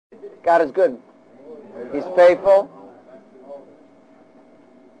God is good. He's faithful.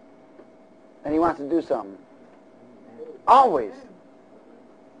 And He wants to do something. Always.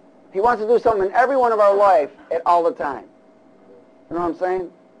 He wants to do something in every one of our life at all the time. You know what I'm saying?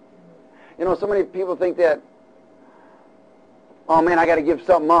 You know, so many people think that, oh man, I got to give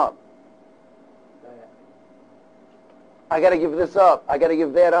something up. I got to give this up. I got to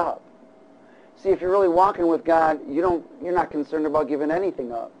give that up. See, if you're really walking with God, you're not concerned about giving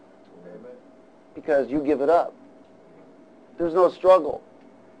anything up. Because you give it up. There's no struggle.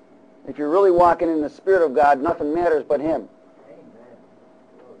 If you're really walking in the Spirit of God, nothing matters but Him.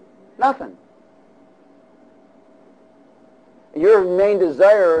 Nothing. Your main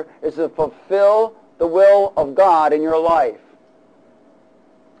desire is to fulfill the will of God in your life.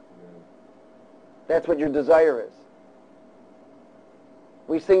 That's what your desire is.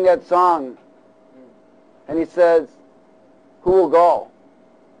 We sing that song, and He says, who will go?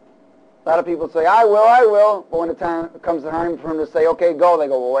 A lot of people say, I will. But when it comes time for Him to say, okay, go, they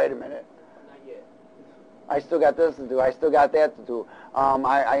go, well, wait a minute. I still got this to do. I still got that to do.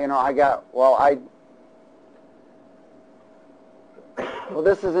 Well,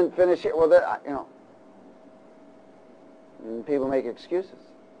 this isn't finished yet. Well, and people make excuses.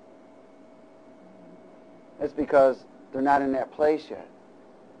 It's because they're not in that place yet.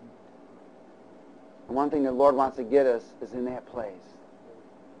 And one thing the Lord wants to get us is in that place.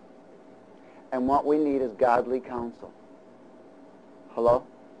 And what we need is godly counsel. Hello?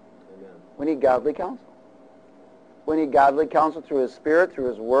 Amen. We need godly counsel. We need godly counsel through His Spirit, through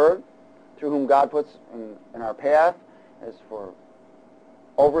His Word, through whom God puts in our path as for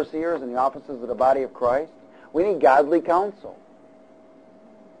overseers in the offices of the body of Christ. We need godly counsel.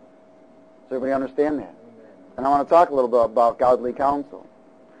 Does everybody understand that? Amen. And I want to talk a little bit about godly counsel.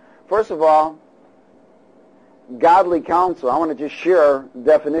 First of all, godly counsel, I want to just share the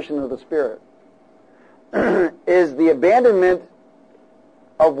definition of the Spirit, is the abandonment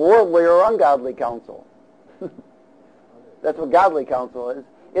of worldly or ungodly counsel. That's what godly counsel is.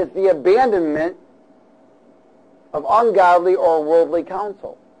 It's the abandonment of ungodly or worldly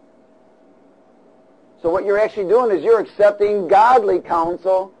counsel. So what you're actually doing is you're accepting godly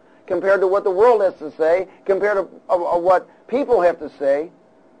counsel compared to what the world has to say, compared to what people have to say,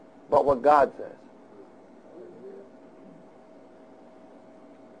 but what God says.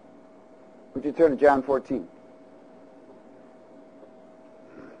 Would you turn to John 14?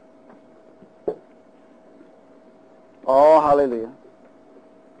 Oh, hallelujah.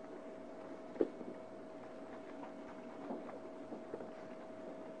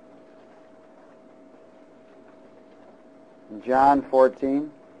 John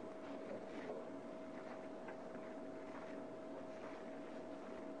 14.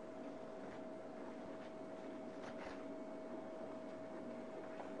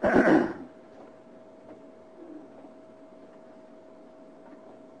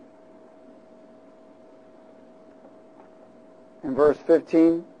 In verse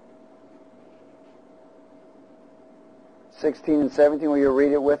 15, 16 and 17, will you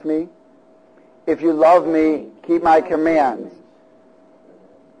read it with me? If you love me, keep my commands.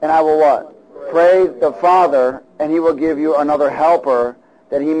 And I will what? Pray the Father, and He will give you another helper,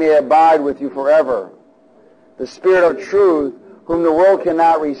 that He may abide with you forever. The Spirit of truth, whom the world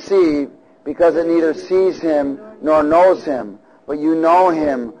cannot receive, because it neither sees Him nor knows Him. But you know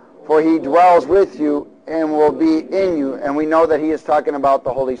Him, for He dwells with you and will be in you. And we know that He is talking about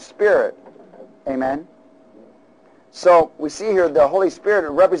the Holy Spirit. Amen? So we see here the Holy Spirit, a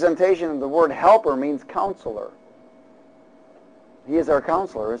representation of the word helper, means counselor. He is our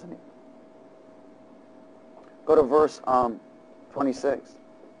counselor, isn't He? Go to verse 26.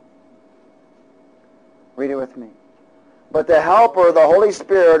 Read it with me. But the helper, the Holy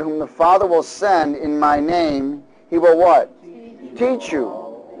Spirit, whom the Father will send in my name, He will what? Teach you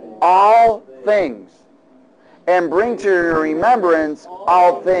all things, and bring to your remembrance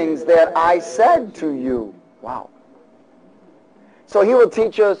all things that I said to you. Wow. So He will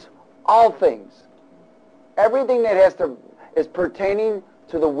teach us all things. Everything that is pertaining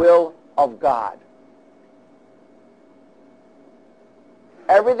to the will of God.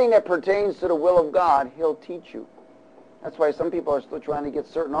 Everything that pertains to the will of God, He'll teach you. That's why some people are still trying to get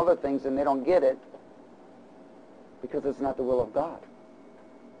certain other things and they don't get it, because it's not the will of God.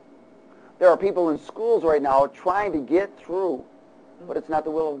 There are people in schools right now trying to get through, but it's not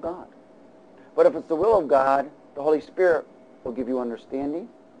the will of God. But if it's the will of God, the Holy Spirit will give you understanding.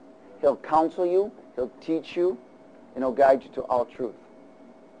 He'll counsel you, He'll teach you, and He'll guide you to all truth.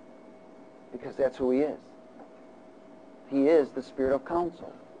 Because that's who He is. He is the Spirit of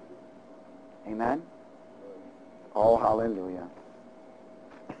counsel. Amen? Oh, hallelujah.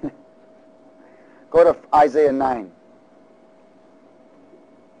 Isaiah 9.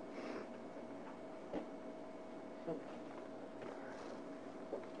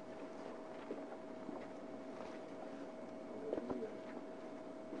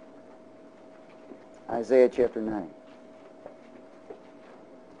 Isaiah chapter 9.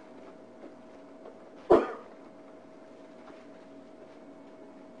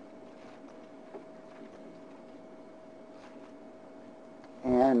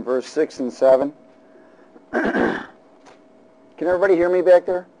 And verse 6 and 7. Can everybody hear me back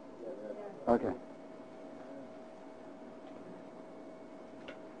there? Okay.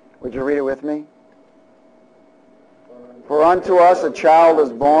 Would you read it with me? For unto us a child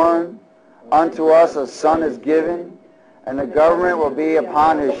is born, unto us a son is given, and the government will be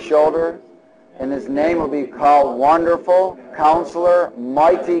upon his shoulder, and his name will be called Wonderful, Counselor,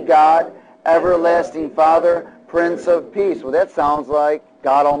 Mighty God, Everlasting Father, Prince of Peace. Well, that sounds like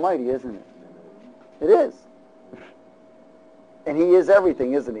God Almighty, isn't it? It is. And he is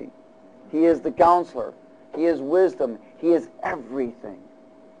everything, isn't he? He is the counselor. He is wisdom. He is everything.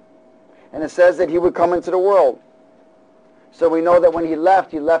 And it says that he would come into the world. So we know that when he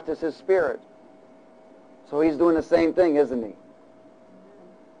left us his spirit. So he's doing the same thing, isn't he?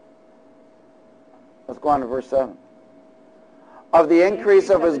 Let's go on to verse 7. Of the increase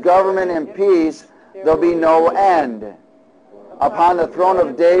of his government and peace, there'll be no end. Upon the throne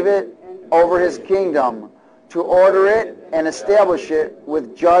of David, over his kingdom, to order it and establish it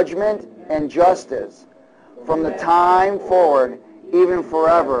with judgment and justice, from the time forward, even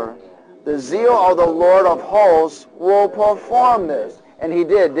forever. The zeal of the Lord of hosts will perform this. And he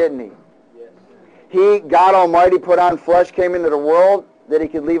did, didn't he? He, God Almighty, put on flesh, came into the world, that he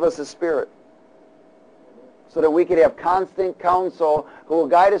could leave us his spirit. So that we could have constant counsel who will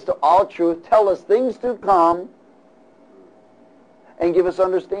guide us to all truth, tell us things to come, and give us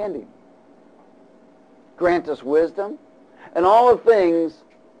understanding. Grant us wisdom, and all the things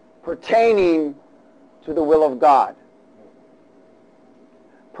pertaining to the will of God.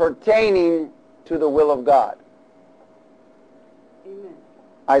 Pertaining to the will of God. Amen.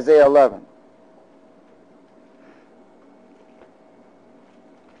 Isaiah 11.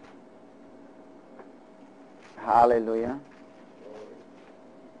 Hallelujah.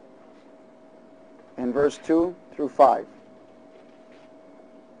 In verse 2 through 5.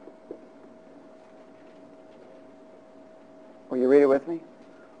 Will you read it with me?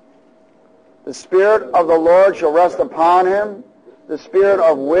 The Spirit of the Lord shall rest upon him, the Spirit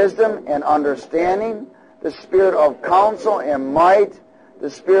of wisdom and understanding, the Spirit of counsel and might, the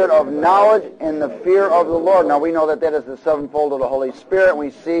Spirit of knowledge and the fear of the Lord. Now we know that that is the sevenfold of the Holy Spirit.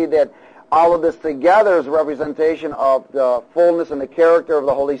 We see that all of this together is a representation of the fullness and the character of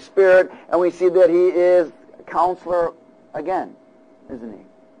the Holy Spirit, and we see that he is a counselor again, isn't he?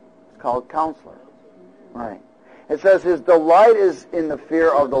 It's called counselor. Right. It says, his delight is in the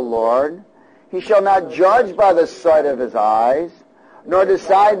fear of the Lord. He shall not judge by the sight of his eyes, nor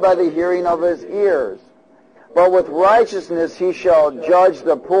decide by the hearing of his ears. But with righteousness he shall judge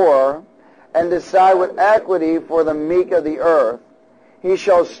the poor, and decide with equity for the meek of the earth. He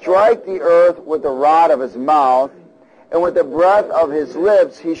shall strike the earth with the rod of his mouth, and with the breath of his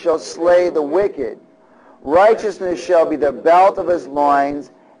lips he shall slay the wicked. Righteousness shall be the belt of his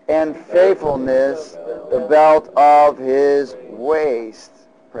loins, and faithfulness the belt of his waist.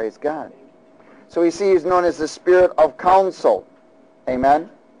 Praise God. So we see he's known as the Spirit of counsel. Amen?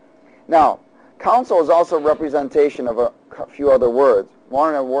 Now, counsel is also a representation of a few other words. One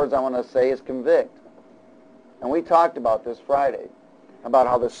of the words I want to say is convict. And we talked about this Friday, about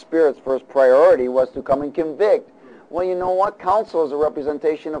how the Spirit's first priority was to come and convict. Well, you know what? Counsel is a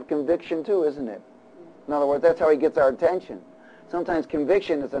representation of conviction too, isn't it? In other words, that's how he gets our attention. Sometimes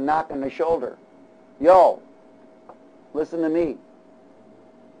conviction is a knock on the shoulder. Yo, listen to me.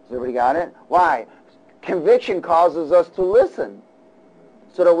 Has everybody got it? Why? Conviction causes us to listen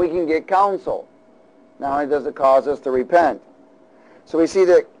so that we can get counsel. Not only does it cause us to repent. So we see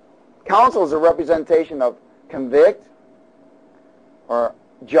that counsel is a representation of convict or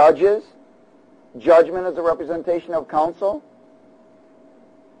judges. Judgment is a representation of counsel.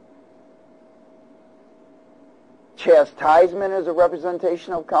 Chastisement is a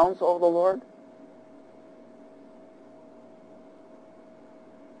representation of counsel of the Lord.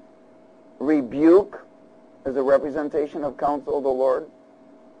 Rebuke is a representation of counsel of the Lord.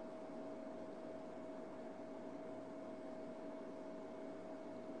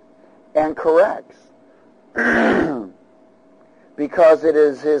 And corrects. Because it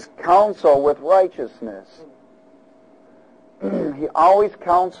is his counsel with righteousness. He always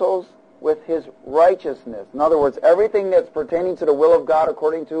counsels with his righteousness. In other words, everything that's pertaining to the will of God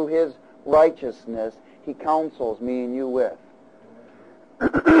according to his righteousness, He counsels me and you with.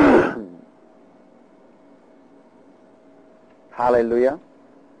 Hallelujah.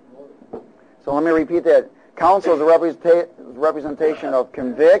 So let me repeat that. Counsel is a representation of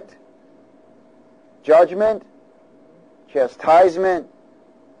convict, judgment, chastisement,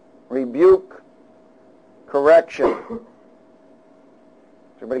 rebuke, correction.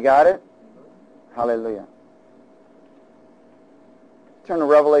 Everybody got it? Hallelujah. Turn to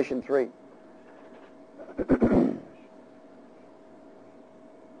Revelation 3.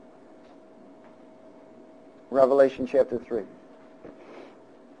 Revelation chapter 3.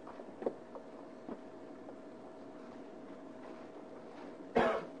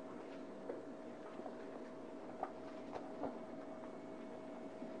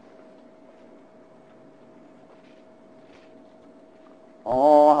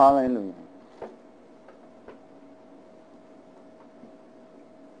 Oh, hallelujah.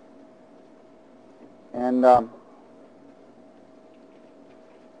 And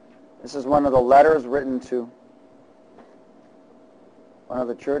this is one of the letters written to one of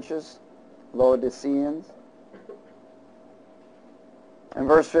the churches, Laodiceans. In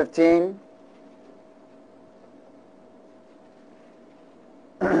verse 15,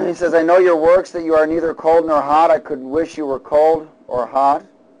 he says, I know your works, that you are neither cold nor hot. I could wish you were cold or hot.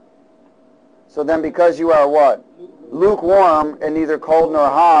 So then because you are what? Lukewarm and neither cold nor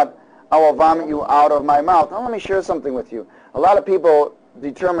hot, I will vomit you out of my mouth. Now let me share something with you. A lot of people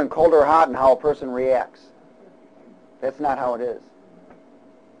determine cold or hot and how a person reacts. That's not how it is.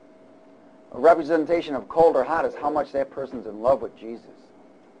 A representation of cold or hot is how much that person's in love with Jesus.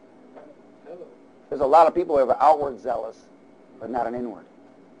 There's a lot of people who have an outward zealous, but not an inward.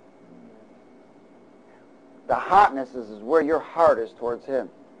 The hotness is where your heart is towards Him.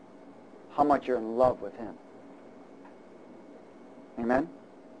 How much you're in love with Him. Amen?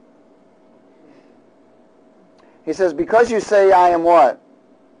 He says, because you say I am what?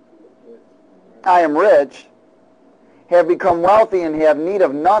 I am rich, have become wealthy and have need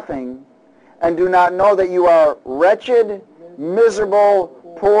of nothing, and do not know that you are wretched, miserable,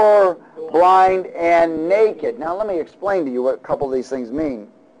 poor, blind, and naked. Now let me explain to you what a couple of these things mean.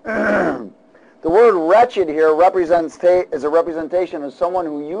 The word wretched here is a representation of someone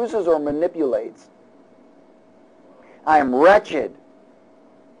who uses or manipulates. I am wretched.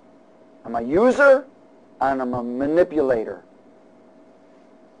 I'm a user and I'm a manipulator.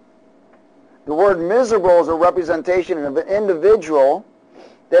 The word miserable is a representation of an individual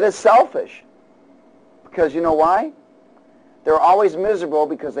that is selfish. Because you know why? They're always miserable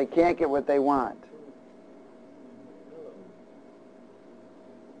because they can't get what they want.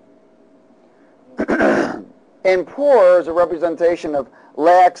 And poor is a representation of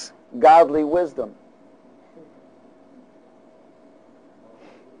lacks godly wisdom.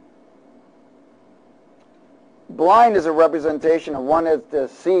 Blind is a representation of one that's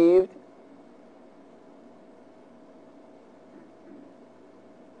deceived.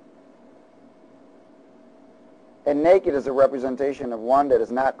 And naked is a representation of one that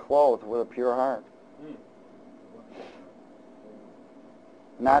is not clothed with a pure heart.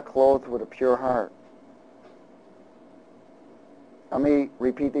 Not clothed with a pure heart. Let me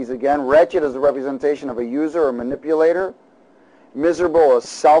repeat these again. Wretched is a representation of a user or manipulator. Miserable is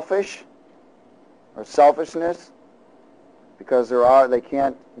selfish or selfishness because they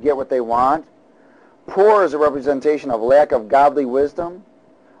can't get what they want. Poor is a representation of lack of godly wisdom.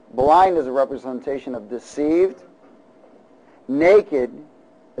 Blind is a representation of deceived. Naked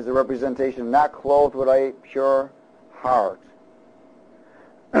is a representation of not clothed with a pure heart.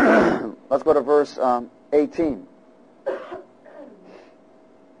 Let's go to verse 18.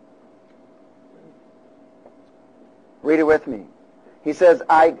 Read it with me. He says,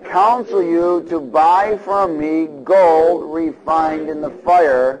 I counsel you to buy from me gold refined in the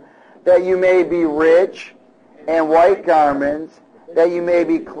fire, that you may be rich, and white garments, that you may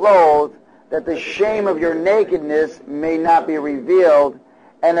be clothed, that the shame of your nakedness may not be revealed,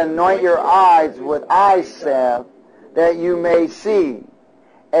 and anoint your eyes with eye salve, that you may see.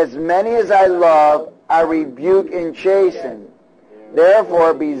 As many as I love, I rebuke and chasten.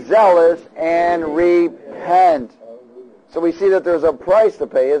 Therefore be zealous and repent. So we see that there's a price to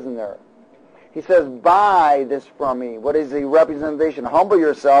pay, isn't there? He says, buy this from me. What is the representation? Humble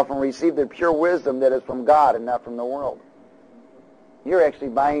yourself and receive the pure wisdom that is from God and not from the world. You're actually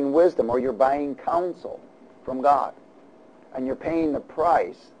buying wisdom, or you're buying counsel from God. And you're paying the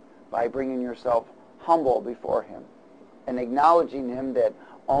price by bringing yourself humble before Him and acknowledging Him that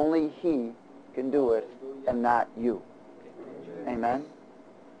only He can do it and not you. Amen?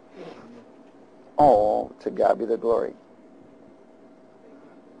 Oh, to God be the glory.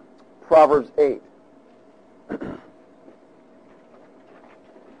 Proverbs 8.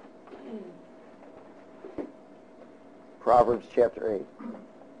 Proverbs chapter 8.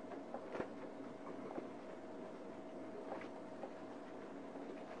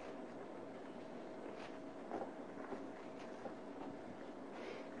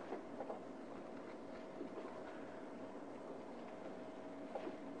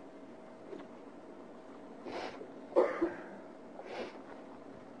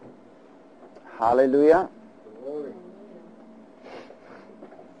 Hallelujah.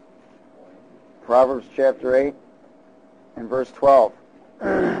 Proverbs chapter 8 and verse 12.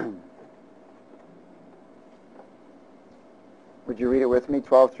 Would you read it with me?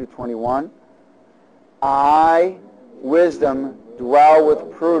 12 through 21. I, wisdom, dwell with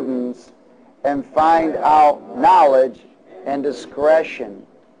prudence and find out knowledge and discretion.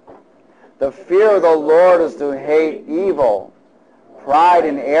 The fear of the Lord is to hate evil, pride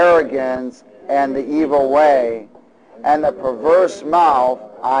and arrogance and the evil way, and the perverse mouth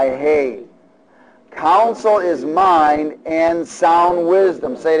I hate. Counsel is mine and sound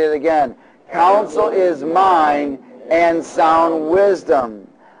wisdom. Say it again. Counsel is mine and sound wisdom.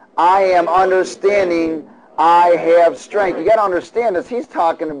 I am understanding, I have strength. You got to understand this. He's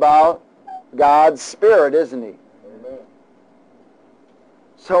talking about God's Spirit, isn't he? Amen.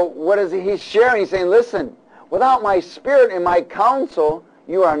 So what is he? He's sharing. He's saying, listen, without my Spirit and my counsel,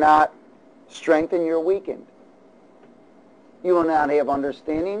 you are not strengthened, you're weakened. You will not have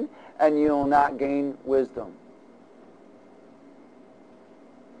understanding, and you will not gain wisdom.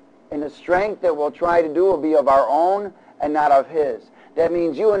 And the strength that we'll try to do will be of our own and not of his. That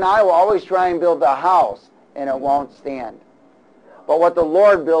means you and I will always try and build a house, and it won't stand. But what the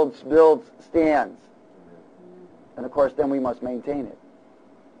Lord builds stands. And of course, then we must maintain it.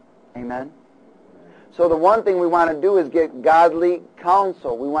 Amen? So the one thing we want to do is get godly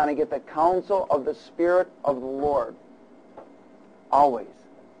counsel. We want to get the counsel of the Spirit of the Lord. Always.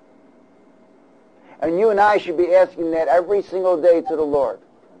 And you and I should be asking that every single day to the Lord.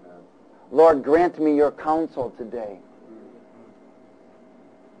 Lord, grant me your counsel today.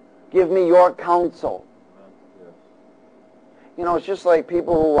 Give me your counsel. You know, it's just like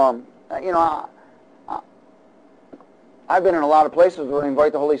people who, I've been in a lot of places where they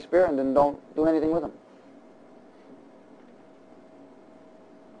invite the Holy Spirit and then don't do anything with him.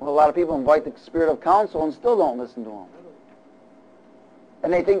 Well, a lot of people invite the Spirit of counsel and still don't listen to him.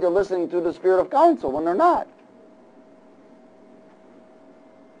 And they think they're listening to the Spirit of counsel when they're not.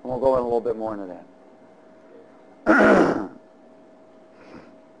 And we'll go in a little bit more into that.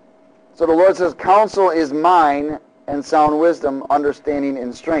 So the Lord says, counsel is mine and sound wisdom, understanding,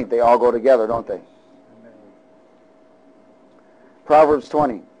 and strength. They all go together, don't they? Amen. Proverbs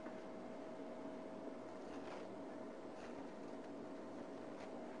 20.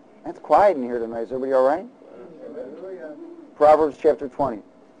 That's quiet in here tonight. Is everybody all right? Amen. Proverbs chapter 20.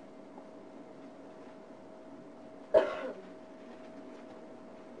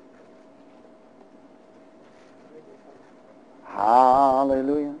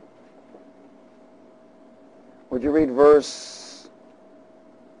 Hallelujah. Would you read verse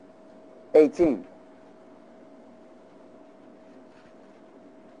 18?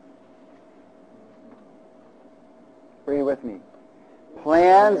 Read it with me.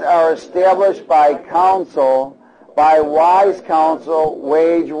 Plans are established by counsel. By wise counsel,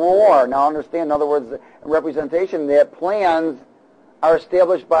 wage war. Now understand, in other words, the representation that plans are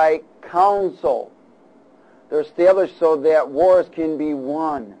established by counsel. They're established so that wars can be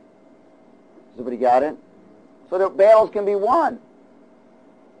won. Has everybody got it? So that battles can be won.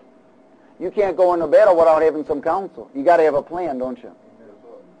 You can't go into battle without having some counsel. You got to have a plan, don't you?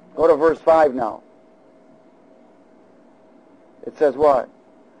 Go to verse 5 now. It says what?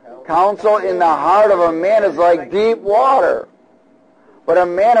 Counsel in the heart of a man is like deep water, but a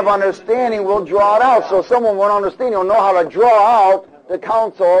man of understanding will draw it out. So someone with understanding will know how to draw out the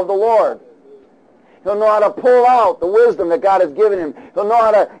counsel of the Lord. He'll know how to pull out the wisdom that God has given him. He'll know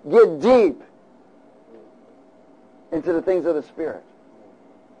how to get deep into the things of the Spirit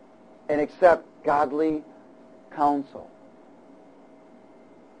and accept godly counsel.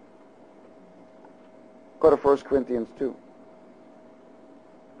 Go to 1 Corinthians 2.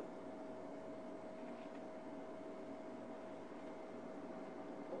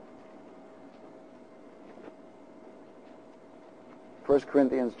 First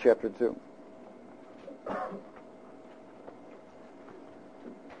Corinthians chapter 2.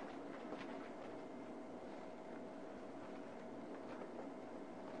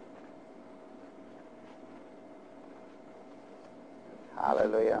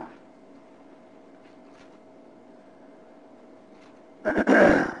 Hallelujah. Is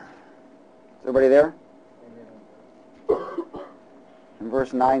everybody there? In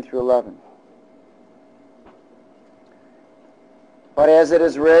verse 9 through 11. But as it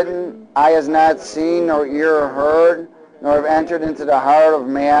is written, eye has not seen, nor ear heard, nor have entered into the heart of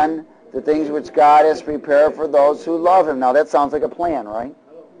man the things which God has prepared for those who love him. Now that sounds like a plan, right?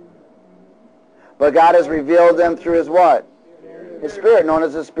 But God has revealed them through his what? His Spirit, known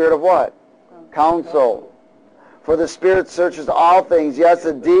as the Spirit of what? Counsel. For the Spirit searches all things, yes,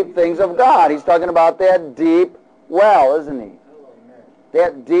 the deep things of God. He's talking about that deep well, isn't he?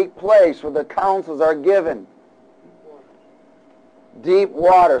 That deep place where the counsels are given. Deep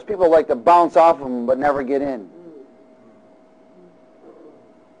waters. People like to bounce off of them but never get in.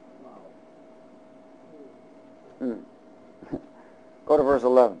 Go to verse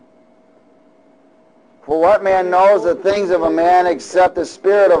 11. For what man knows the things of a man except the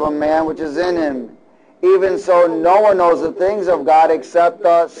spirit of a man which is in him? Even so no one knows the things of God except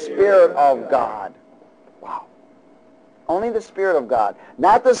the Spirit of God. Wow. Only the Spirit of God.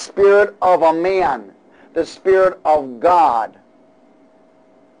 Not the spirit of a man. The Spirit of God.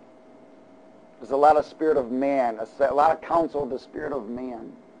 There's a lot of spirit of man. A lot of counsel of the spirit of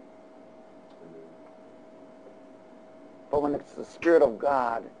man. But when it's the Spirit of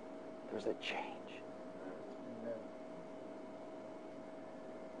God, there's a change.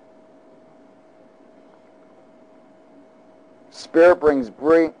 Spirit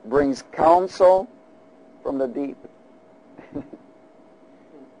brings counsel from the deep.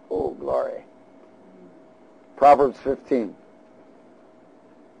 Oh, glory. Proverbs 15.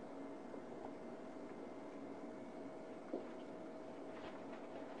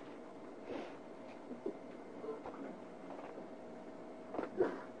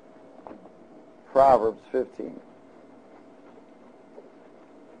 Proverbs 15.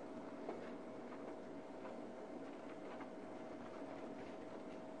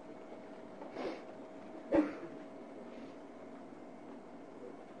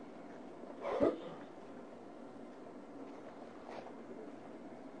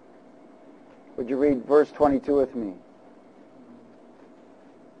 Would you read verse 22 with me?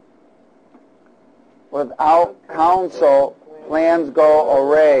 Without counsel, plans go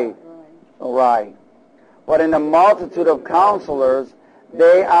awry. But in the multitude of counselors,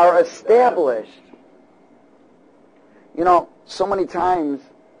 they are established. You know, so many times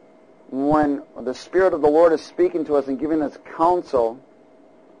when the Spirit of the Lord is speaking to us and giving us counsel,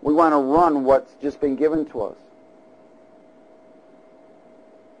 we want to run what's just been given to us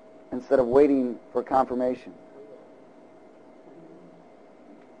instead of waiting for confirmation.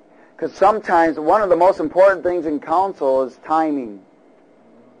 Because sometimes one of the most important things in counsel is timing.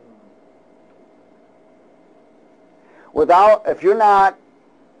 If you're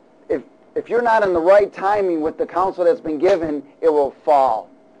not in the right timing with the counsel that's been given, it will fall.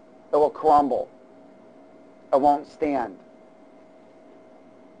 It will crumble. It won't stand.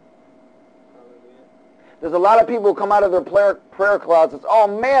 There's a lot of people who come out of their prayer closets, oh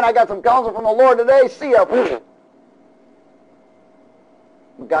man, I got some counsel from the Lord today, see ya. But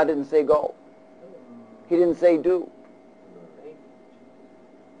God didn't say go. He didn't say do.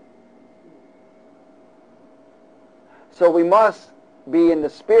 So we must be in the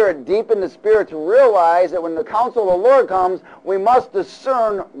Spirit, deep in the Spirit, to realize that when the counsel of the Lord comes, we must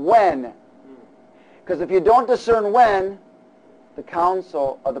discern when. Because if you don't discern when, the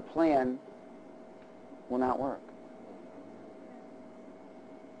counsel or the plan will not work.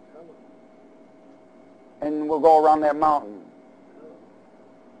 And we'll go around that mountain.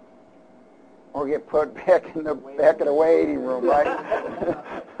 Or get put back in the back of the waiting room, right?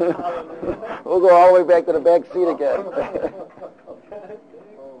 We'll go all the way back to the back seat again.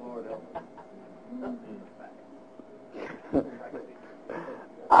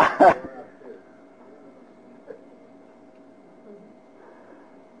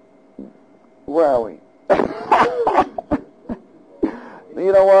 Where are we?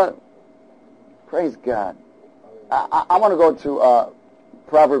 You know what? Praise God. I want to go to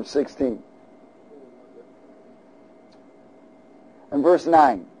Proverbs 16. And verse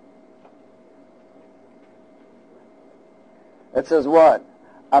 9. It says what?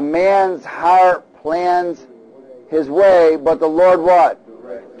 A man's heart plans his way, but the Lord what?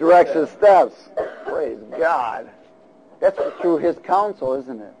 Directs his steps. Praise God. That's through his counsel,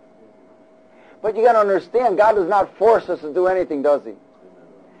 isn't it? But you got to understand, God does not force us to do anything, does he?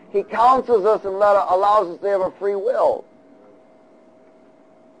 He counsels us and allows us to have a free will.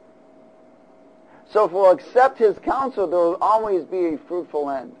 So if we'll accept his counsel, there will always be a fruitful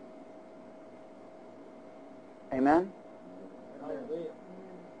end. Amen?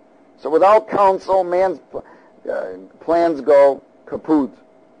 So without counsel, man's plans go kaput.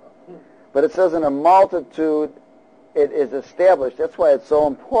 But it says in a multitude, it is established. That's why it's so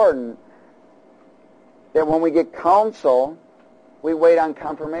important that when we get counsel, We wait on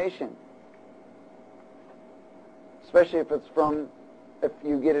confirmation. Especially if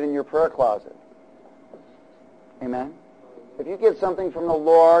you get it in your prayer closet. Amen? If you get something from the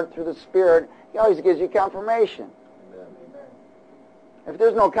Lord through the Spirit, He always gives you confirmation. Amen. If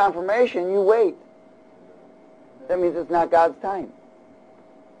there's no confirmation, you wait. That means it's not God's time.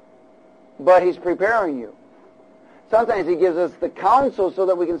 But He's preparing you. Sometimes He gives us the counsel so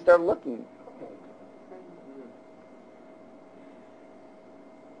that we can start looking.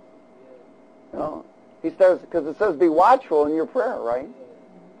 You know, He starts, because it says be watchful in your prayer, right?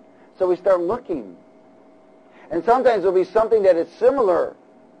 So we start looking. And sometimes there'll be something that is similar,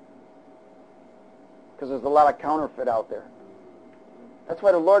 because there's a lot of counterfeit out there. That's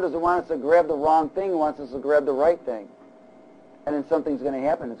why the Lord doesn't want us to grab the wrong thing. He wants us to grab the right thing. And then something's going to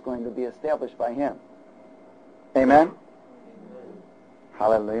happen. It's going to be established by Him. Amen? Amen.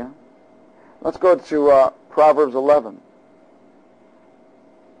 Hallelujah. Let's go to Proverbs 11.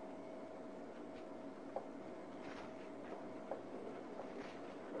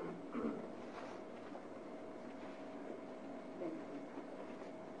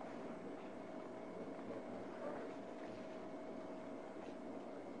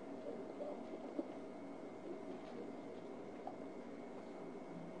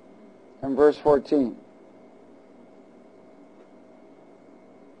 And verse 14.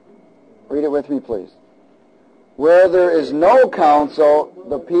 Read it with me, please. Where there is no counsel,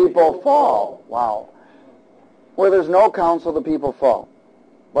 the people fall. Wow. Where there's no counsel, the people fall.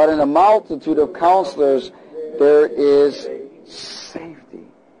 But in a multitude of counselors, there is safety.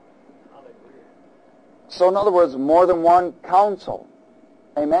 So in other words, more than one counsel.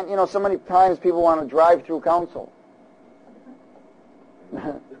 Amen? You know, so many times people want to drive through counsel.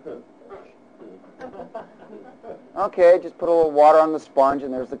 Okay, just put a little water on the sponge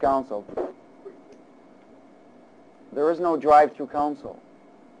and there's the counsel. There is no drive-through counsel.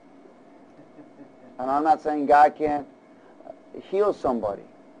 And I'm not saying God can't heal somebody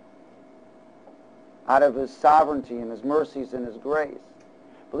out of His sovereignty and His mercies and His grace.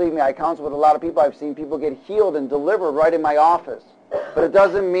 Believe me, I counsel with a lot of people. I've seen people get healed and delivered right in my office. But it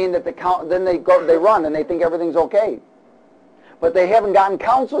doesn't mean that then they run and they think everything's okay. But they haven't gotten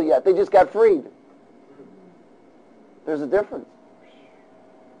counsel yet. They just got freed. There's a difference.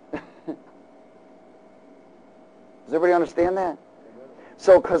 Does everybody understand that?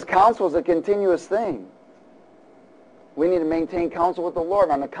 So, because counsel is a continuous thing, we need to maintain counsel with the Lord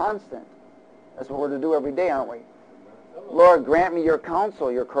on a constant. That's what we're to do every day, aren't we? Lord, grant me your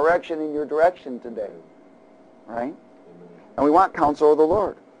counsel, your correction, and your direction today. Right? And we want counsel of the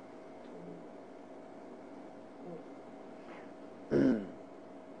Lord.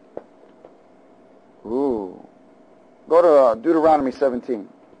 Ooh. Go to Deuteronomy 17.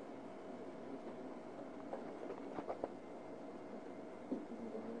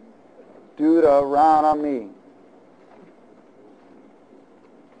 Deuteronomy.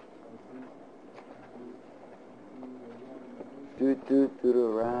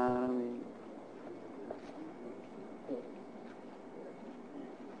 Deuteronomy.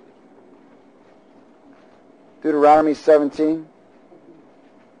 Deuteronomy 17.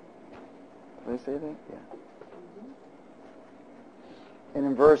 Did I say that? Yeah. And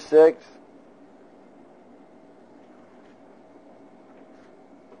in verse 6,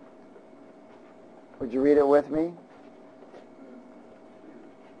 would you read it with me?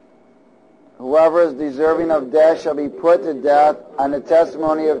 Whoever is deserving of death shall be put to death on the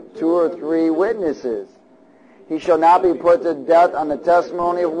testimony of 2 or 3 witnesses. He shall not be put to death on the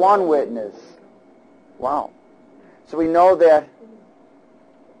testimony of 1 witness. Wow. So we know that.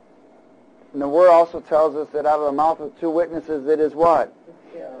 And the Word also tells us that out of the mouth of 2 witnesses it is what?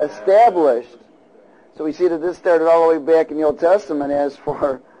 Established. So we see that this started all the way back in the Old Testament as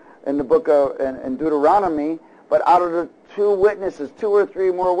for in the book of in Deuteronomy, but out of the 2 witnesses, 2 or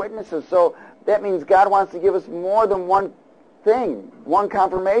 3 more witnesses. So that means God wants to give us more than one thing, one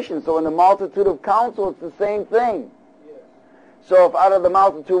confirmation. So in the multitude of counsel, it's the same thing. So if out of the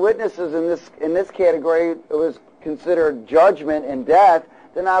mouth of 2 witnesses in this category it was considered judgment and death,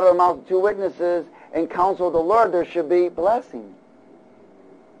 then out of the mouth of 2 witnesses and counsel of the Lord, there should be blessing.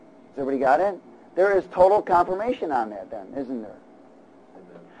 Has everybody got it? There is total confirmation on that then, isn't there?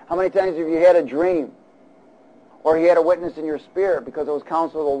 How many times have you had a dream or you had a witness in your spirit because it was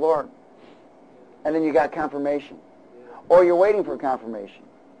counsel of the Lord and then you got confirmation? Or you're waiting for confirmation.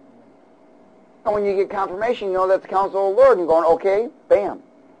 And when you get confirmation, you know that's counsel of the Lord and you're going, okay, bam,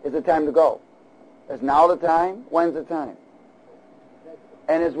 is it time to go? Is now the time? When's the time?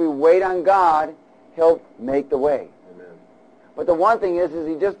 And as we wait on God, He'll make the way. Amen. But the one thing is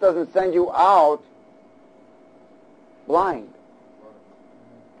He just doesn't send you out blind.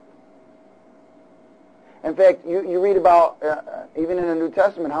 In fact, you read about, even in the New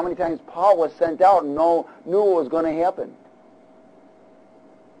Testament, how many times Paul was sent out and knew what was going to happen.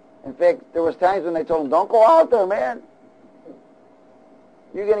 In fact, there was times when they told him, don't go out there, man.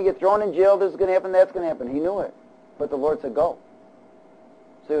 You're going to get thrown in jail, this is going to happen, that's going to happen. He knew it. But the Lord said, go.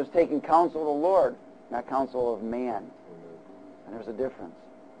 So he was taking counsel of the Lord, not counsel of man. And there's a difference.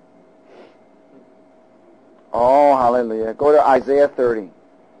 Oh, hallelujah. Go to Isaiah 30.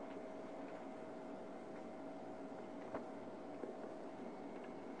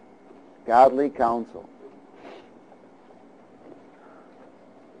 Godly counsel.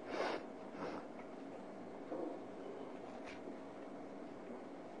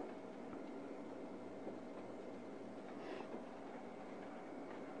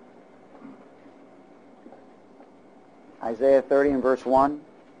 Isaiah 30 and verse 1.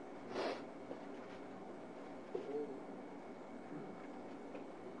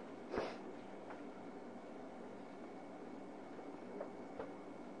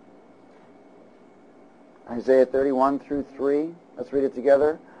 Isaiah 31 through 3. Let's read it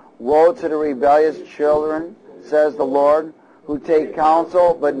together. Woe to the rebellious children, says the Lord, who take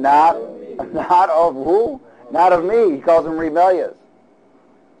counsel, but not of who? Not of me. He calls them rebellious.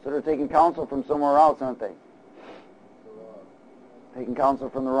 So they're taking counsel from somewhere else, aren't they? Taking counsel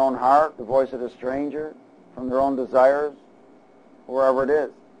from their own heart, the voice of a stranger, from their own desires, wherever it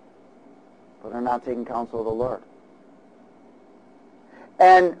is. But they're not taking counsel of the Lord.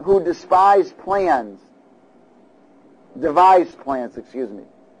 And who devise plans, who devise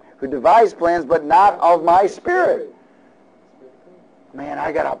plans, but not of my spirit. Man,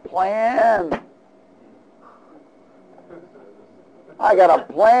 I got a plan.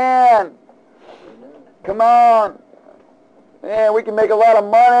 Come on. Man, we can make a lot of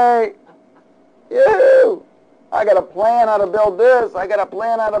money. Ew. I got a plan how to build this. I got a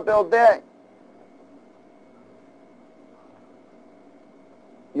plan how to build that.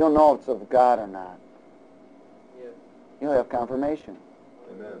 You'll know if it's of God or not. Yes. You'll have confirmation.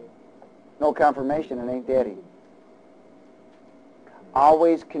 Amen. No confirmation, it ain't daddy.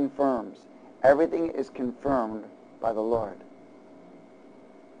 Always confirms. Everything is confirmed by the Lord.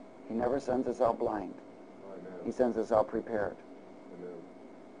 He never sends us out blind. He sends us out prepared. Amen.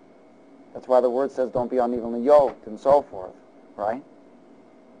 That's why the Word says don't be unevenly yoked and so forth, right?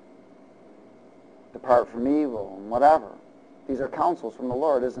 Depart from evil and whatever. These are counsels from the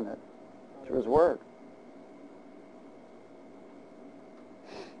Lord, isn't it? Through His Word.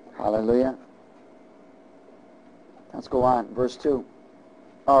 Hallelujah. Let's go on. Verse 2.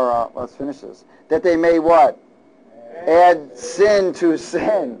 Or let's finish this. That they may what? Add sin to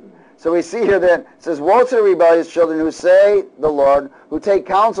sin. So we see here that it says, woe to the rebellious children who say, the Lord, who take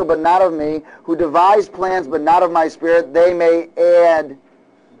counsel but not of me, who devise plans but not of my spirit, they may add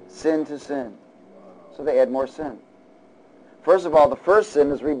sin to sin. So they add more sin. First of all, the first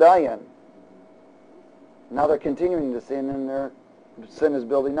sin is rebellion. Now they're continuing to sin, and their sin is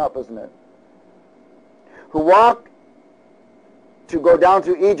building up, isn't it? Who walk to go down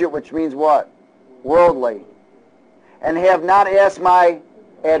to Egypt, which means what? Worldly. And have not asked my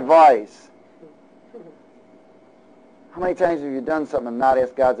advice. How many times have you done something and not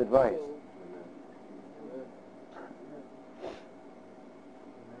asked God's advice?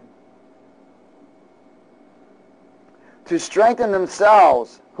 To strengthen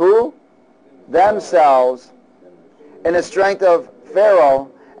themselves. Who? Themselves. In the strength of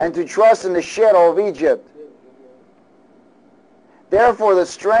Pharaoh, and to trust in the shadow of Egypt. Therefore the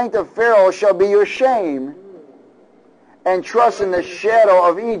strength of Pharaoh shall be your shame, and trust in the shadow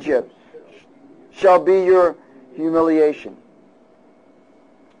of Egypt shall be your humiliation.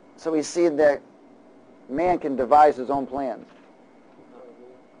 So we see that man can devise his own plans,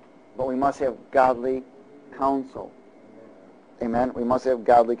 but we must have godly counsel. Amen? We must have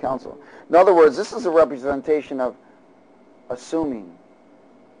godly counsel. In other words, this is a representation of assuming.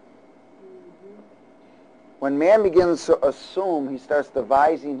 When man begins to assume, he starts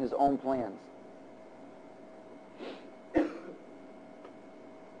devising his own plans.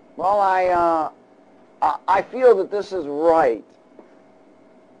 Well, I feel that this is right.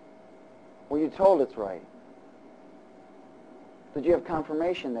 Well, you're told it's right. Did you have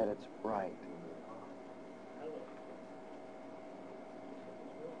confirmation that it's right?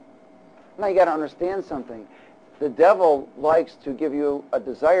 Now you got to understand something. The devil likes to give you a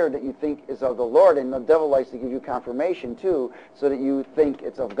desire that you think is of the Lord, and the devil likes to give you confirmation too, so that you think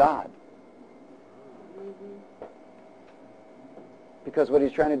it's of God. Because what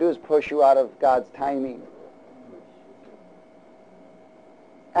he's trying to do is push you out of God's timing.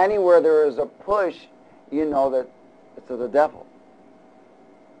 Anywhere there is a push, you know that it's of the devil.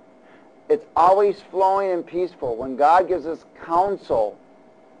 It's always flowing and peaceful. When God gives us counsel,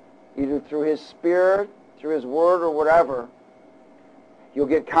 either through His Spirit, through His Word, or whatever, you'll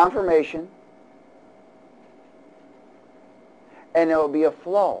get confirmation, and it will be a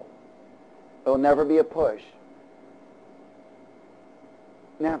flow. It will never be a push.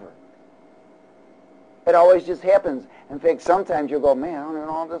 Never. It always just happens. In fact, sometimes you'll go, man, I don't even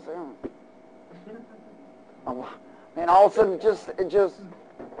know all this is. And all of a sudden,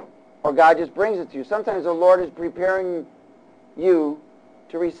 or God just brings it to you. Sometimes the Lord is preparing you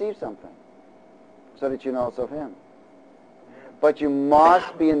to receive something so that you know it's of Him. But you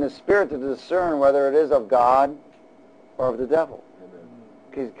must be in the Spirit to discern whether it is of God or of the devil.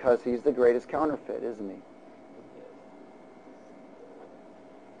 Because he's the greatest counterfeit, isn't he?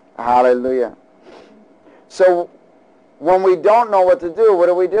 Hallelujah. So, when we don't know what to do, what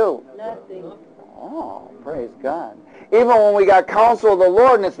do? Nothing. Oh, praise God. Even when we got counsel of the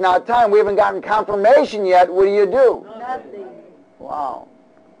Lord and it's not time, we haven't gotten confirmation yet, what do? Nothing. Wow.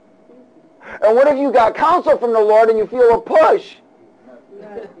 And what if you got counsel from the Lord and you feel a push?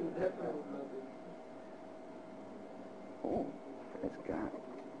 Nothing. Oh, praise God.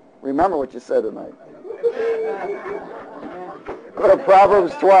 Remember what you said tonight. Go to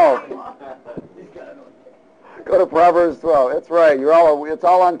Proverbs 12. Go to Proverbs 12. That's right. It's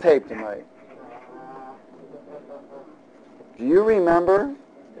all on tape tonight. Do you remember?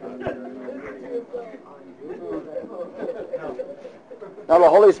 Now the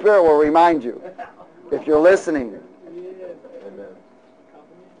Holy Spirit will remind you if you're listening.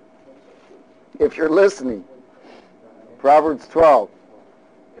 If you're listening. Proverbs 12.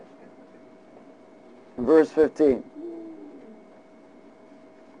 Verse 15.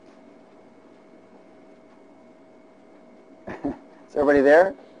 Is everybody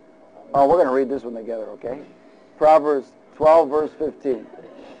there? Oh, we're going to read this one together, okay? Proverbs 12, verse 15.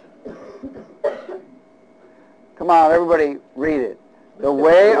 Come on, everybody, read it. The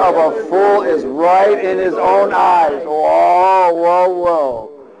way of a fool is right in his own eyes. Whoa, whoa,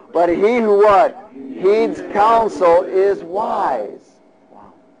 whoa. But he who what? Heeds counsel is wise.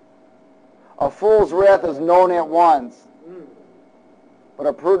 Wow. A fool's wrath is known at once, but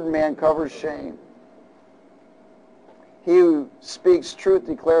a prudent man covers shame. He who speaks truth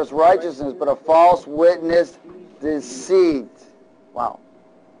declares righteousness, but a false witness deceit. Wow.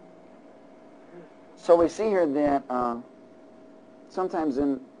 So we see here that sometimes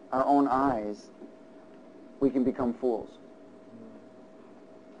in our own eyes, we can become fools.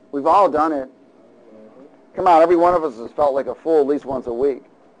 We've all done it. Come on, every one of us has felt like a fool at least once a week.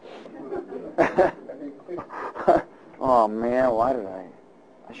 Oh, man, why did I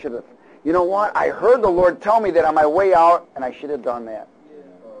should have. You know what? I heard the Lord tell me that on my way out, and I should have done that.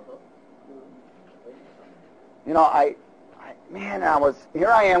 You know,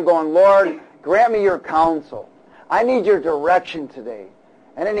 here I am going, Lord, grant me your counsel. I need your direction today.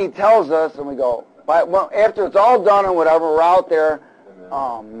 And then he tells us, and we go, after it's all done and whatever, we're out there.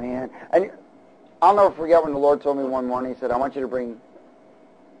 Oh, man. And I'll never forget when the Lord told me one morning, he said, I want you to bring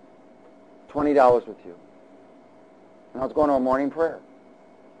 $20 with you. And I was going to a morning prayer.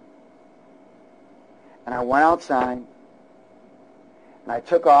 And I went outside, and I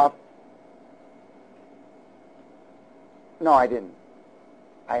took off. No, I didn't.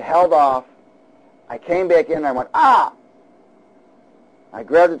 I held off. I came back in, and I went, ah! I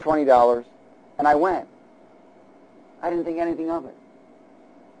grabbed the $20, and I went. I didn't think anything of it.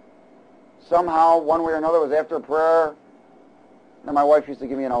 Somehow, one way or another, it was after prayer. And my wife used to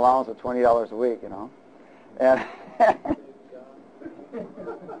give me an allowance of $20 a week, you know. And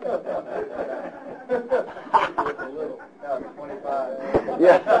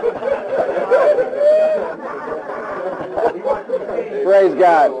yeah. Praise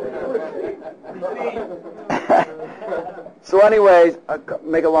God. So anyways,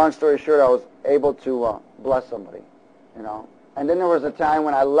 make a long story short, I was able to bless somebody, you know. And then there was a time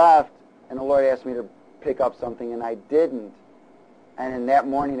when I left, and the Lord asked me to pick up something, and I didn't. And in that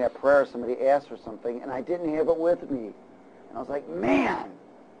morning at prayer, somebody asked for something, and I didn't have it with me. And I was like, man,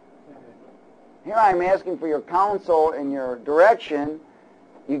 here I am asking for your counsel and your direction.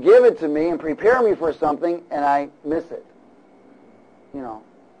 You give it to me and prepare me for something, and I miss it. You know.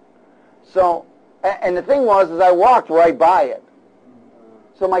 So, and the thing was, is I walked right by it.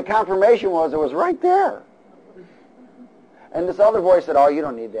 So my confirmation was, it was right there. And this other voice said, oh, you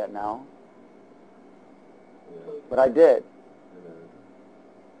don't need that now. But I did.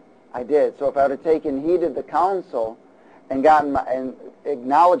 I did. So if I would have taken heed of the counsel and and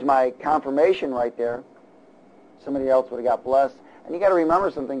acknowledged my confirmation right there, somebody else would have got blessed. And you got to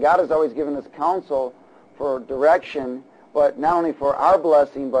remember something. God has always given us counsel for direction but not only for our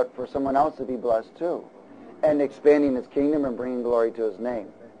blessing, but for someone else to be blessed too, and expanding His kingdom and bringing glory to His name.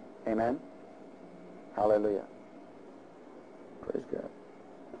 Amen? Hallelujah. Praise God.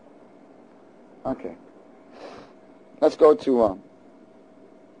 Okay. Let's go to...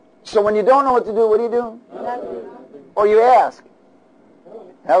 So when you don't know what to do, what do? Or you ask.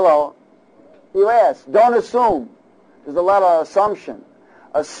 Hello. You ask. Don't assume. There's a lot of assumption.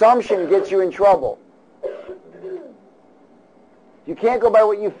 Assumption gets you in trouble. You can't go by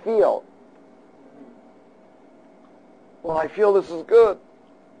what you feel. Well, I feel this is good.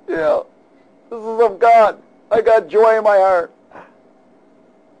 Yeah. This is of God. I got joy in my heart. How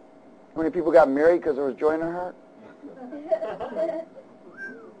many people got married because there was joy in their heart?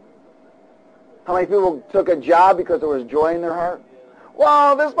 How many people took a job because there was joy in their heart?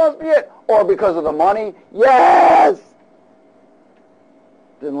 Well, this must be it. Or because of the money? Yes!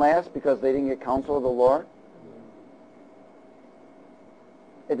 Didn't last because they didn't get counsel of the Lord?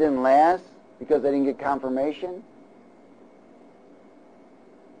 It didn't last because they didn't get confirmation?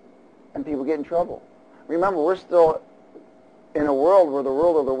 And people get in trouble. Remember, we're still in a world where the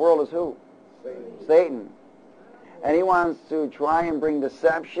rule of the world is who? Satan. And he wants to try and bring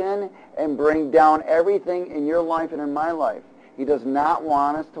deception and bring down everything in your life and in my life. He does not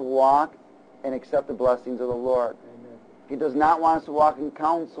want us to walk and accept the blessings of the Lord. Amen. He does not want us to walk in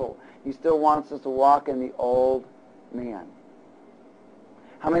counsel. He still wants us to walk in the old man.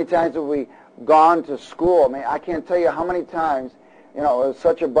 How many times have we gone to school? I mean, I can't tell you how many times, it was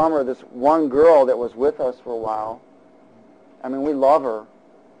such a bummer, this one girl that was with us for a while. I mean, we love her.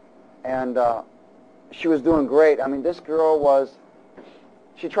 And she was doing great. I mean, this girl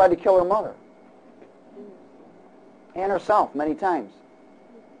she tried to kill her mother. And herself many times.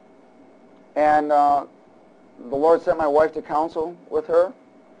 And the Lord sent my wife to counsel with her.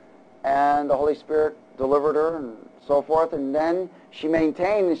 And the Holy Spirit delivered her and so forth. And then she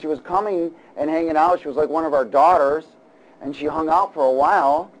maintained, and she was coming and hanging out. She was like one of our daughters. And she hung out for a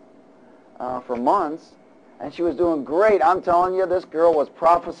while, for months. And she was doing great. I'm telling you, this girl was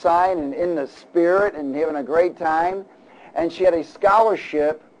prophesying and in the Spirit and having a great time. And she had a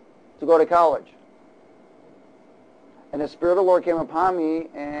scholarship to go to college. And the Spirit of the Lord came upon me,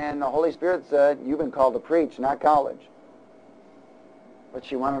 and the Holy Spirit said, you've been called to preach, not college. But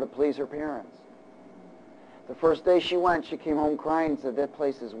she wanted to please her parents. The first day she went, she came home crying and said, that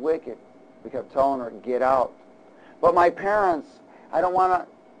place is wicked. We kept telling her, get out. But my parents, I don't want to...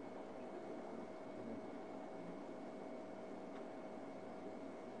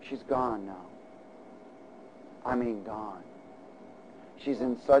 She's gone now. I mean gone. She's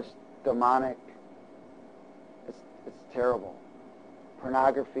in such demonic, it's terrible.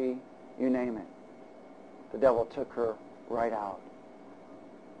 Pornography, you name it. The devil took her right out.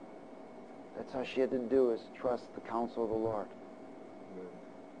 That's all she had to do, is trust the counsel of the Lord.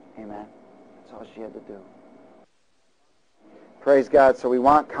 Amen. That's all she had to do. Praise God. So we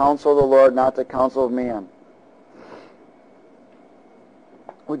want counsel of the Lord, not the counsel of man.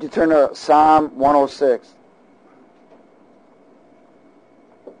 Would you turn to Psalm 106?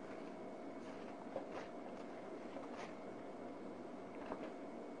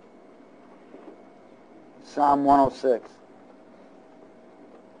 Psalm 106.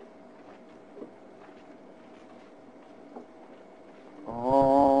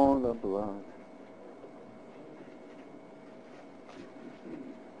 Oh, the blood.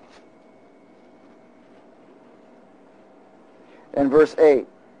 And verse 8.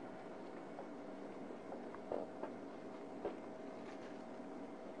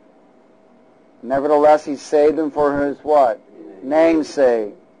 Nevertheless, he saved him for his what? Name's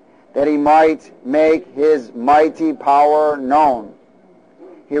sake, that he might make his mighty power known.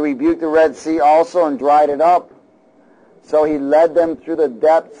 He rebuked the Red Sea also and dried it up. So he led them through the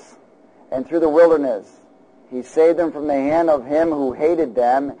depths and through the wilderness. He saved them from the hand of him who hated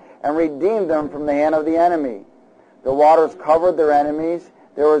them and redeemed them from the hand of the enemy. The waters covered their enemies.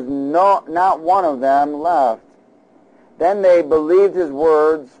 There was not one of them left. Then they believed his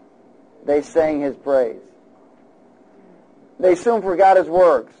words. They sang his praise. They soon forgot his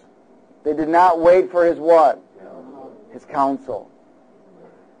works. They did not wait for his what? His counsel.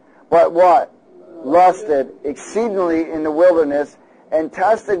 But what? Lusted exceedingly in the wilderness and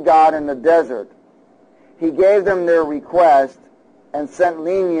tested God in the desert. He gave them their request and sent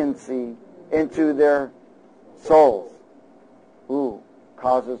leniency into their souls. Ooh,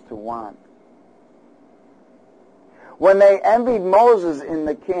 causes to want. When they envied Moses in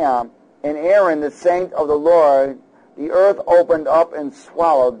the camp, and Aaron, the saint of the Lord, the earth opened up and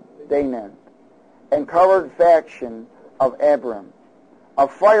swallowed Danaan, and covered faction of Abram. A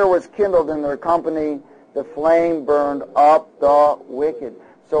fire was kindled in their company. the flame burned up the wicked.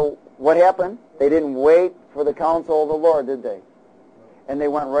 So what happened? They didn't wait for the counsel of the Lord, did they? And they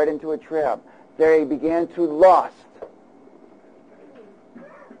went right into a trap. They began to lust.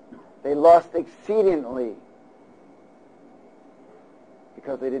 They lust exceedingly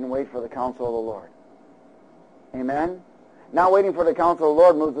because they didn't wait for the counsel of the Lord. Amen? Not waiting for the counsel of the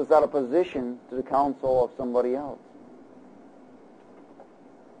Lord moves us out of position to the counsel of somebody else.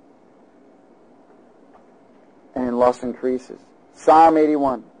 And lust increases. Psalm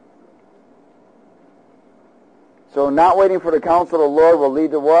 81. So not waiting for the counsel of the Lord will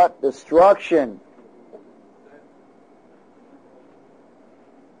lead to what? Destruction.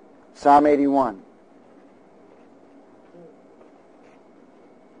 Psalm 81.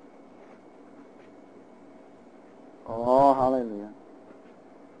 Oh, hallelujah.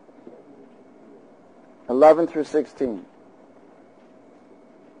 11 through 16.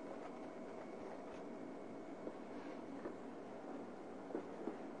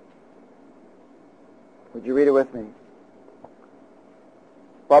 Would you read it with me?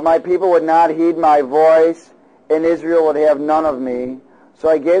 But my people would not heed my voice, and Israel would have none of me. So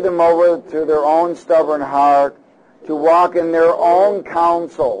I gave them over to their own stubborn heart, to walk in their own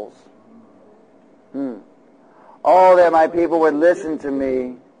counsels. Oh, that my people would listen to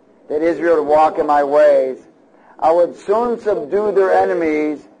me, that Israel would walk in my ways. I would soon subdue their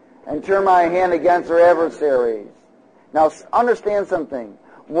enemies and turn my hand against their adversaries. Now, understand something.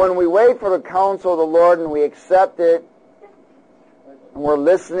 When we wait for the counsel of the Lord and we accept it, and we're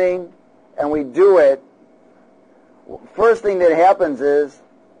listening, and we do it, first thing that happens is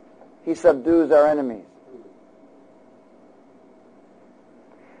He subdues our enemies.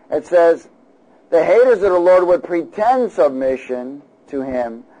 It says, the haters of the Lord would pretend submission to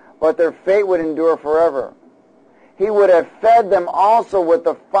Him, but their fate would endure forever. He would have fed them also with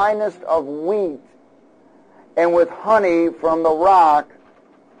the finest of wheat, and with honey from the rock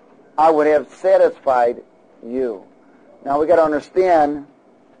I would have satisfied you. Now we got to understand,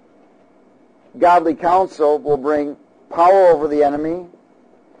 godly counsel will bring power over the enemy,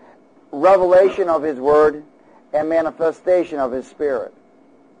 revelation of His Word, and manifestation of His Spirit.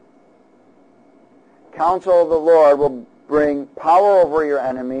 Counsel of the Lord will bring power over your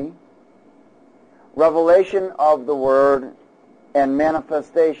enemy, revelation of the Word, and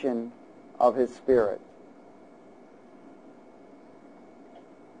manifestation of His Spirit.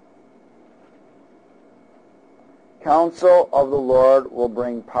 Counsel of the Lord will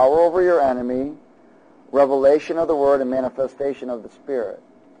bring power over your enemy, revelation of the Word, and manifestation of the Spirit.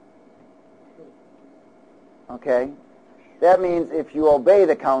 Okay? That means if you obey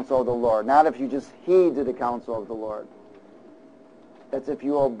the counsel of the Lord, not if you just heed to the counsel of the Lord. That's if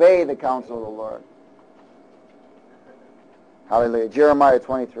you obey the counsel of the Lord. Hallelujah. Jeremiah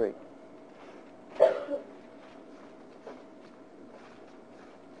 23.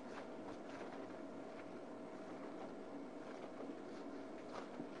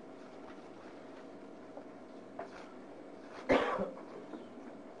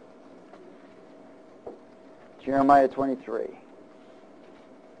 Jeremiah 23.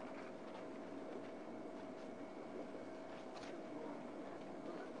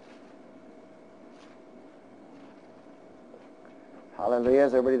 Hallelujah.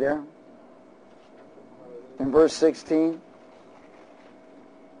 Is everybody there? In verse 16.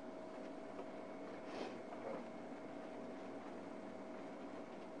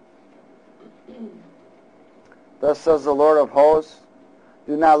 Thus says the Lord of hosts,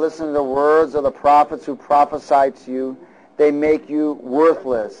 do not listen to the words of the prophets who prophesy to you. They make you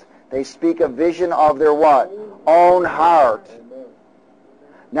worthless. They speak a vision of their what? Own heart.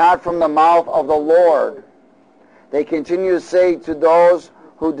 Not from the mouth of the Lord. They continue to say to those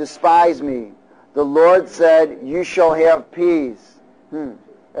who despise me, the Lord said, you shall have peace.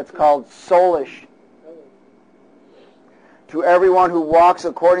 That's called soulish. To everyone who walks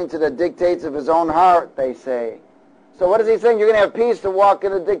according to the dictates of his own heart, they say. So what is he saying? You're going to have peace to walk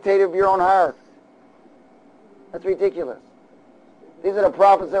in the dictate of your own heart. That's ridiculous. These are the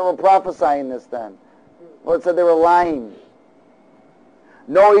prophets that were prophesying this then. Lord said they were lying.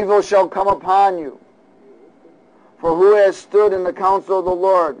 No evil shall come upon you. For who has stood in the counsel of the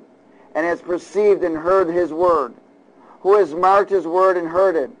Lord, and has perceived and heard His word? Who has marked His word and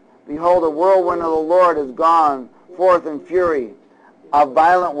heard it? Behold, a whirlwind of the Lord is gone forth in fury, a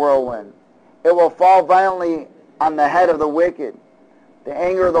violent whirlwind. It will fall violently on the head of the wicked. The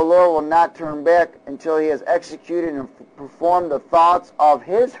anger of the Lord will not turn back until He has executed and performed the thoughts of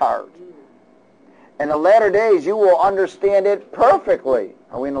His heart. In the latter days you will understand it perfectly.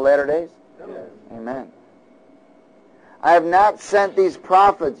 Are we in the latter days? Yes. Amen. I have not sent these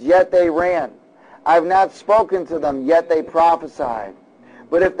prophets, yet they ran. I have not spoken to them, yet they prophesied.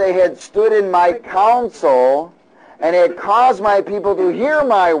 But if they had stood in my counsel and had caused my people to hear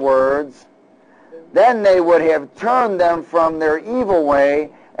my words, then they would have turned them from their evil way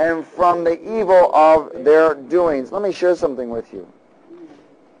and from the evil of their doings. Let me share something with you.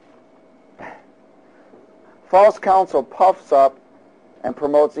 False counsel puffs up and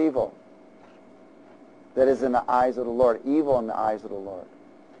promotes evil. That is in the eyes of the Lord. Evil in the eyes of the Lord.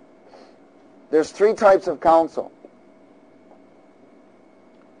 There's three types of counsel.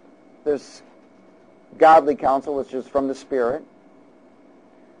 There's godly counsel, which is from the Spirit.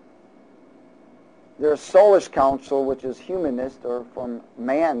 There's soulish counsel, which is humanist, or from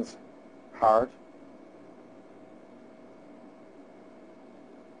man's heart.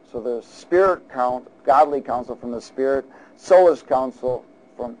 So there's godly counsel from the Spirit, soulish counsel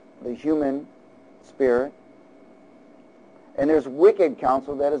from the human spirit, and there's wicked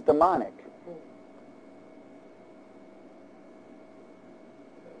counsel that is demonic.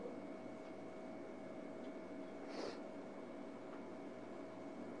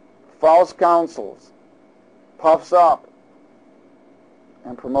 False counsels puffs up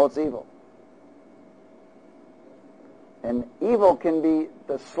and promotes evil. And evil can be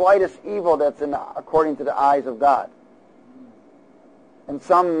the slightest evil that's according to the eyes of God. In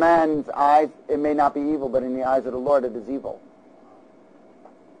some men's eyes, it may not be evil, but in the eyes of the Lord, it is evil.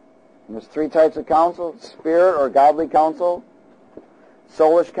 And there's three types of counsel: spirit or godly counsel,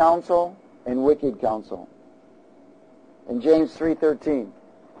 soulish counsel, and wicked counsel. In James 3:13.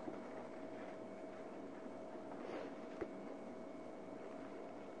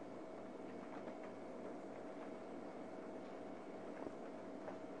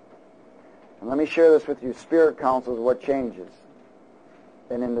 And let me share this with you. Spirit counsel is what changes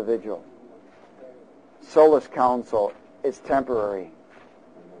an individual. Soulish counsel is temporary.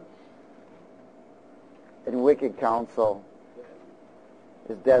 And wicked counsel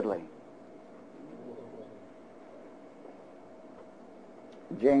is deadly.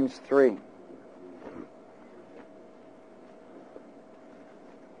 James 3.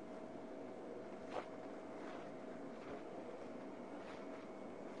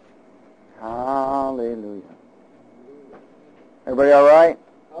 Hallelujah. Everybody all right?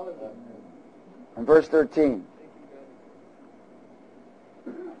 In verse 13.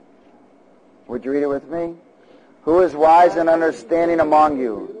 Would you read it with me? Who is wise and understanding among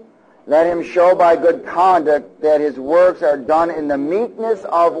you? Let him show by good conduct that his works are done in the meekness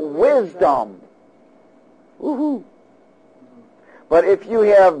of wisdom. Woohoo! But if you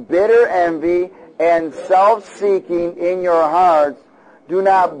have bitter envy and self-seeking in your hearts, do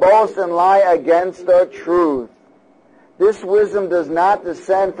not boast and lie against the truth. This wisdom does not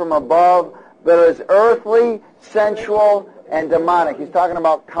descend from above, but is earthly, sensual, and demonic. He's talking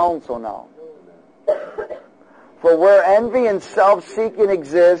about counsel now. For where envy and self-seeking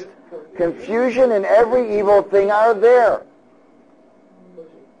exist, confusion and every evil thing are there.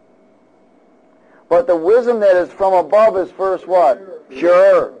 But the wisdom that is from above is first what?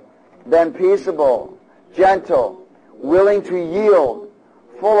 Pure, then peaceable, gentle, willing to yield,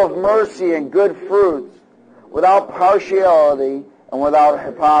 full of mercy and good fruits, without partiality and without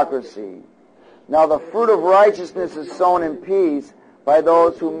hypocrisy. Now the fruit of righteousness is sown in peace by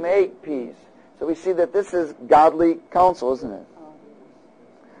those who make peace. So we see that this is godly counsel, isn't it?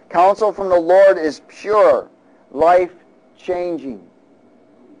 Counsel from the Lord is pure, life-changing.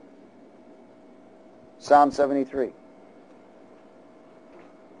 Psalm 73.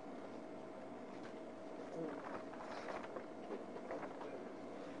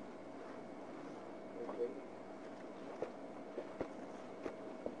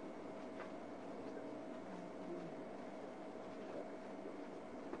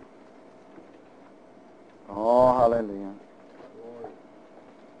 Oh, hallelujah.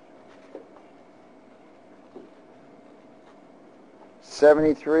 Psalm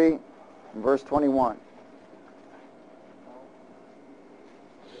 73, verse 21.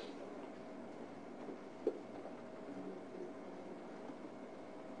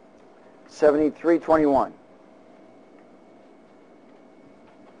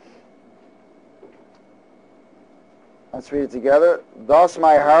 Let's read it together. Thus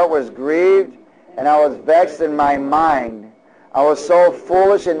my heart was grieved, and I was vexed in my mind. I was so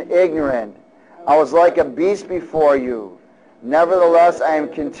foolish and ignorant. I was like a beast before you. Nevertheless, I am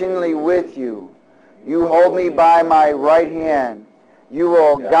continually with you. You hold me by my right hand. You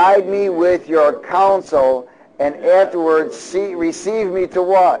will guide me with your counsel, and afterwards receive me to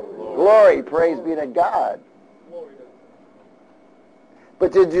what? Glory. Praise be to God.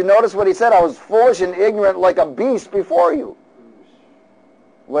 But did you notice what he said? I was foolish and ignorant like a beast before you.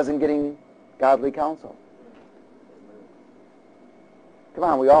 Wasn't getting godly counsel. Come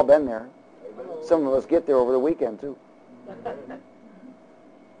on, we all been there. Some of us get there over the weekend too.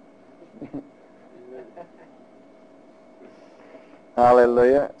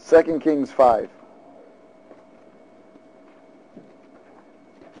 Hallelujah. 2 Kings 5.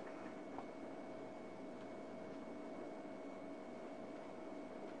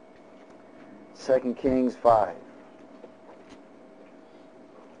 Second Kings 5.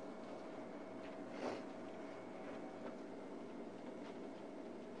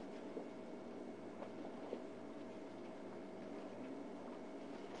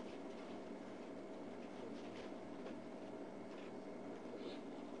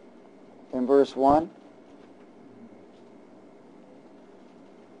 In verse 1.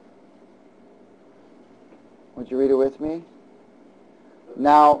 Would you read it with me?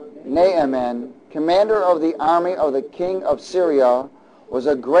 Now, Naaman, commander of the army of the king of Syria, was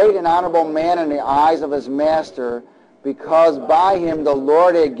a great and honorable man in the eyes of his master, because by him the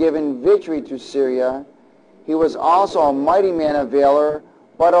Lord had given victory to Syria. He was also a mighty man of valor,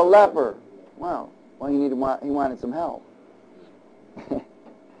 but a leper. Well, he wanted some help.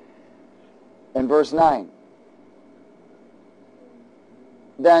 In verse 9.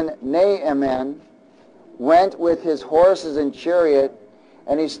 Then Naaman went with his horses and chariot,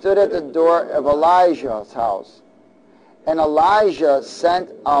 and he stood at the door of Elijah's house. And Elijah sent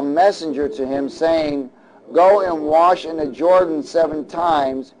a messenger to him, saying, Go and wash in the Jordan 7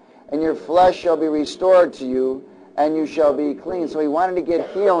 times, and your flesh shall be restored to you, and you shall be clean. So he wanted to get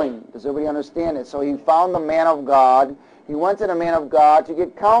healing. Does everybody understand it? So he found the man of God. He went to the man of God to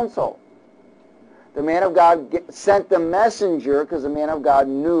get counsel. The man of God sent the messenger because the man of God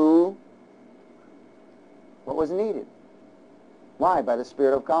knew what was needed. Why? By the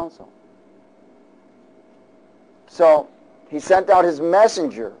spirit of counsel. So he sent out his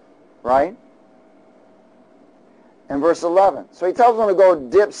messenger, right? In verse 11. So he tells them to go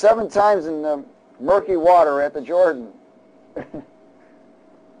dip 7 times in the murky water at the Jordan.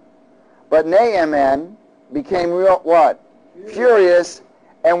 But Naaman became what? Furious,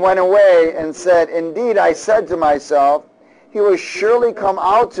 and went away and said, Indeed, I said to myself, he will surely come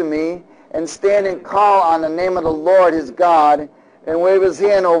out to me and stand and call on the name of the Lord his God and wave his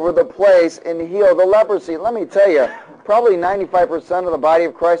hand over the place and heal the leprosy. Let me tell you, probably 95% of the body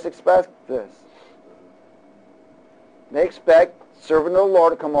of Christ expect this. They expect servant of the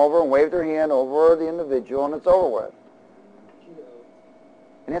Lord to come over and wave their hand over the individual and it's over with.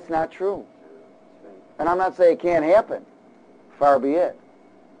 And it's not true. And I'm not saying it can't happen. Far be it.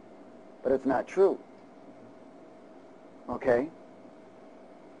 But it's not true. Okay?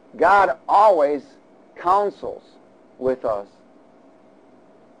 God always counsels with us.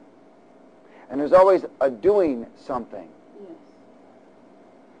 And there's always a doing something. Yes.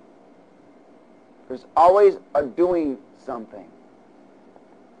 There's always a doing something.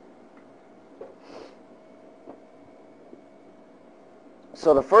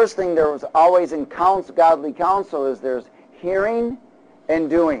 So the first thing there was always in godly counsel is there's hearing and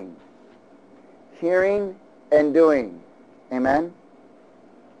doing. Hearing and doing. Amen?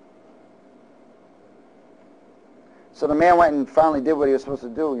 So the man went and finally did what he was supposed to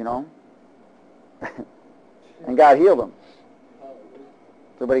do, you know. And God healed him.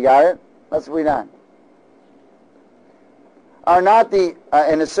 Everybody got it? Let's read on. Are not the,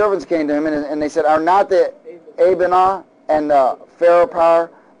 and his servants came to him and they said, Are not the Abana and the Pharpar,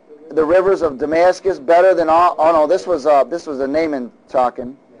 the rivers of Damascus, better than all? Oh no, this was a Naaman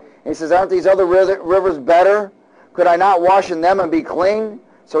talking. And he says, Aren't these other rivers better? Could I not wash in them and be clean?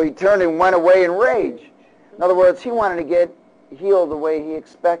 So he turned and went away in rage. In other words, he wanted to get healed the way he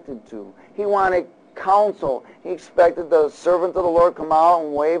expected to. He wanted counsel. He expected the servant of the Lord come out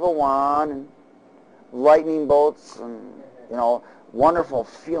and wave a wand and lightning bolts and, you know, wonderful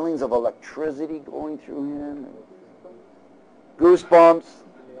feelings of electricity going through him. And goosebumps,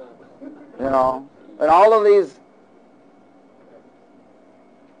 you know, and all of these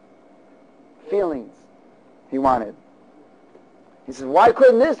feelings he wanted. He says, why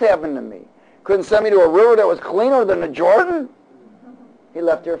couldn't this happen to me? Couldn't send me to a river that was cleaner than the Jordan? He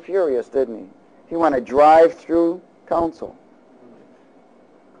left there furious, didn't he? He wanted to drive through counsel.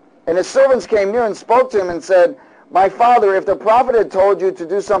 And his servants came near and spoke to him and said, My father, if the prophet had told you to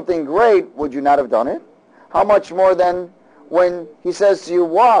do something great, would you not have done it? How much more then when he says to you,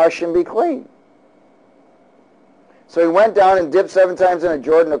 Wash and be clean? So he went down and dipped 7 times in the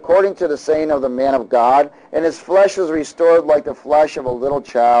Jordan according to the saying of the man of God, and his flesh was restored like the flesh of a little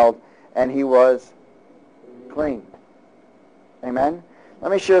child, and he was clean. Amen?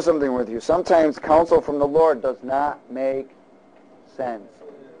 Let me share something with you. Sometimes counsel from the Lord does not make sense.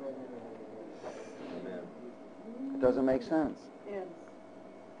 Doesn't make sense. Yes.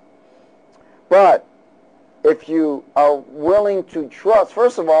 But if you are willing to trust,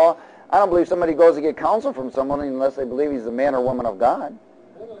 first of all, I don't believe somebody goes to get counsel from someone unless they believe he's a man or woman of God.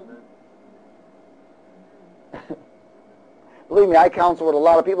 Believe me, I counsel with a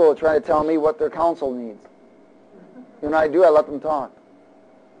lot of people who try to tell me what their counsel needs. You know what I do? I let them talk.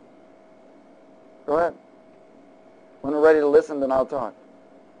 Go ahead. When they're ready to listen, then I'll talk.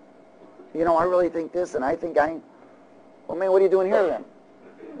 You know, I really think this, and I think well, man, what are you doing here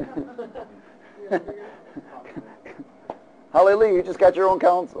then? Hallelujah, you just got your own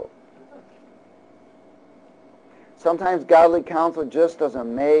counsel. Sometimes godly counsel just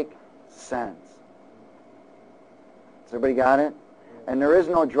doesn't make sense. Has everybody got it? And there is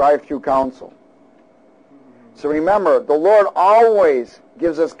no drive-through counsel. So remember, the Lord always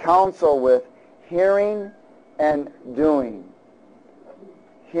gives us counsel with hearing and doing.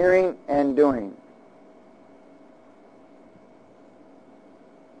 Hearing and doing.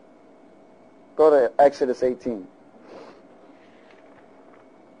 Go to Exodus 18.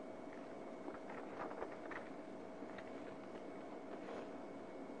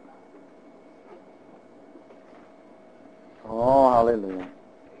 Oh, hallelujah.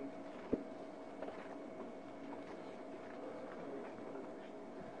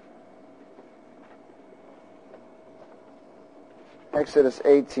 Exodus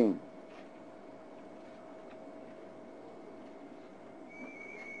 18.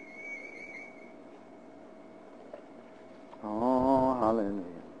 Oh, hallelujah.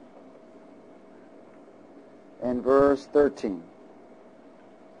 And verse 13.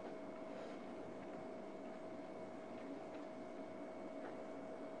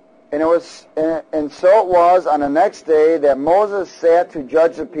 And so it was on the next day that Moses sat to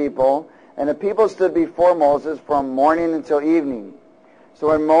judge the people, and the people stood before Moses from morning until evening. So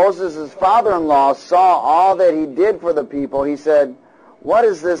when Moses' father-in-law saw all that he did for the people, he said, "What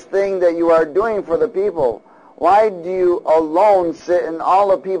is this thing that you are doing for the people? Why do you alone sit and all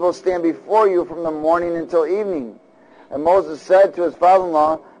the people stand before you from the morning until evening?" And Moses said to his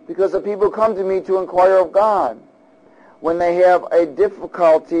father-in-law, "Because the people come to me to inquire of God. When they have a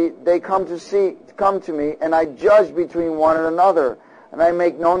difficulty, they come to me, and I judge between one and another, and I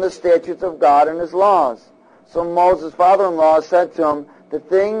make known the statutes of God and His laws." So Moses' father-in-law said to him, "The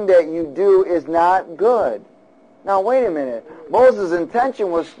thing that you do is not good." Now, wait a minute. Moses' intention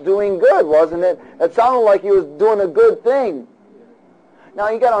was doing good, wasn't it? It sounded like he was doing a good thing. Now,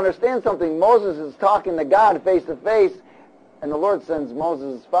 you got to understand something. Moses is talking to God face to face, and the Lord sends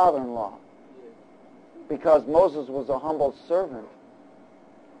Moses' father-in-law. Because Moses was a humble servant.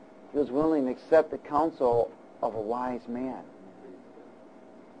 He was willing to accept the counsel of a wise man.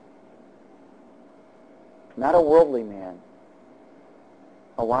 Not a worldly man.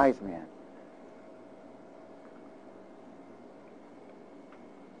 A wise man.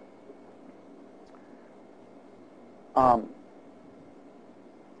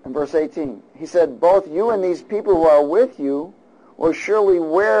 In verse 18, he said, "Both you and these people who are with you will surely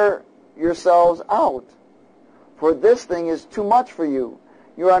wear yourselves out. For this thing is too much for you.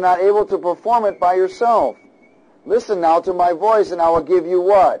 You are not able to perform it by yourself. Listen now to my voice, and I will give you"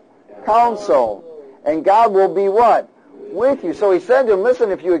 what? Counsel. And God will be what? With you. So he said to him,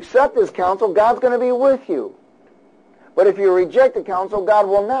 listen, if you accept this counsel, God's going to be with you. But if you reject the counsel, God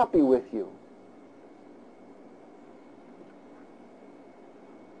will not be with you.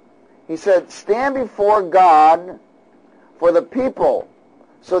 He said, "Stand before God for the people,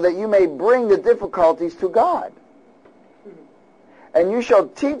 so that you may bring the difficulties to God. And you shall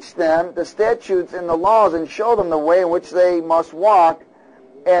teach them the statutes and the laws, and show them the way in which they must walk,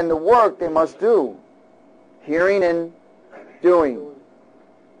 and the work they must do, hearing and doing.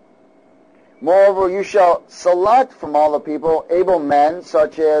 Moreover, you shall select from all the people able men,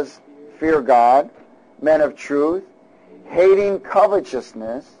 such as fear God, men of truth, hating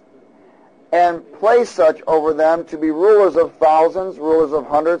covetousness, and place such over them to be rulers of thousands, rulers of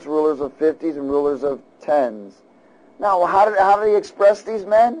hundreds, rulers of fifties, and rulers of tens." Now, how did he express these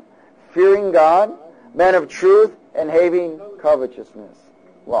men? Fearing God, men of truth, and hating covetousness.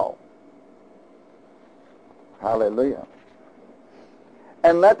 Wow. Hallelujah.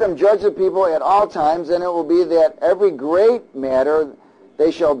 "And let them judge the people at all times, and it will be that every great matter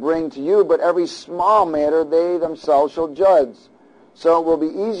they shall bring to you, but every small matter they themselves shall judge. So it will be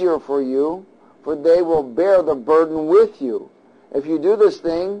easier for you, for they will bear the burden with you. If you do this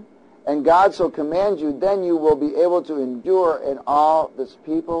thing, and God so commands you, then you will be able to endure, and all this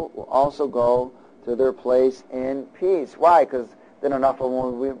people will also go to their place in peace." Why? Because then enough of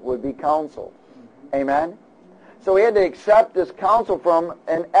them would be counseled. Amen? So he had to accept this counsel from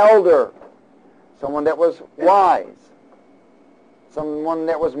an elder. someone that was wise, someone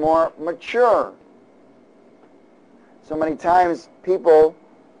that was more mature. So many times people,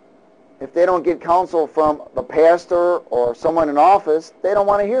 if they don't get counsel from the pastor or someone in office, they don't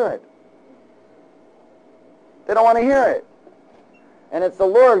want to hear it. They don't want to hear it. And it's the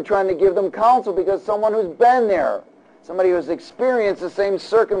Lord trying to give them counsel because someone who's been there, somebody who's experienced the same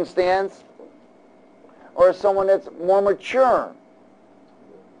circumstance, or someone that's more mature.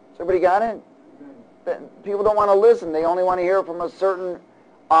 So everybody got it? People don't want to listen. They only want to hear from a certain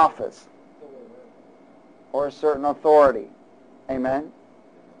office or a certain authority. Amen?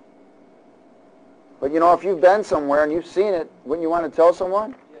 But you know, if you've been somewhere and you've seen it, wouldn't you want to tell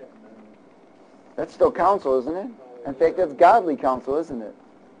someone? That's still counsel, isn't it? In fact, that's godly counsel, isn't it?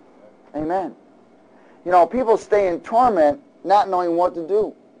 Amen. You know, people stay in torment not knowing what to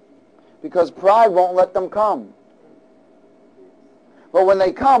do because pride won't let them come. But when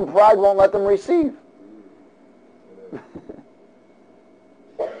they come, pride won't let them receive.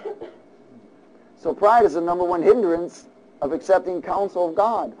 So pride is the number one hindrance of accepting counsel of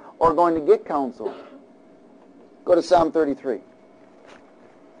God or going to get counsel. Go to Psalm 33.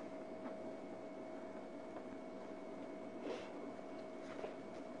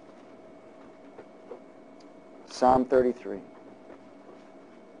 Psalm 33.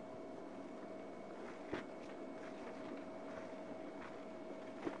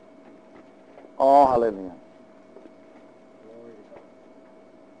 Oh, hallelujah.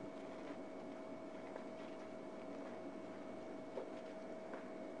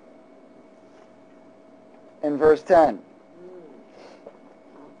 In verse 10.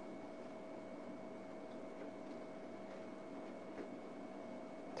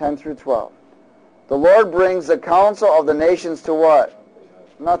 Through 12. The Lord brings the counsel of the nations to what?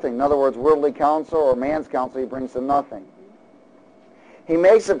 Nothing. In other words, worldly counsel or man's counsel he brings to nothing. He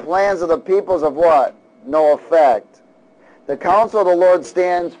makes the plans of the peoples of what? No effect. The counsel of the Lord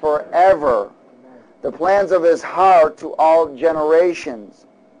stands forever. The plans of his heart to all generations.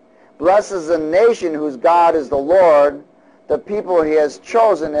 Blessed is the nation whose God is the Lord, the people he has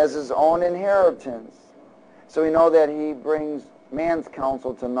chosen as his own inheritance. So we know that he brings man's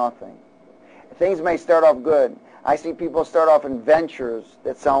counsel to nothing. Things may start off good. I see people start off in ventures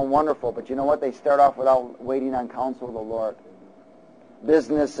that sound wonderful, but you know what? They start off without waiting on counsel of the Lord.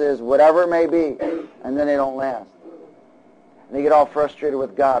 Businesses, whatever it may be, and then they don't last. And they get all frustrated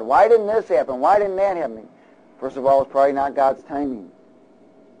with God. Why didn't this happen? Why didn't that happen? First of all, it's probably not God's timing.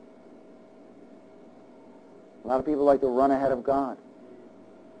 A lot of people like to run ahead of God.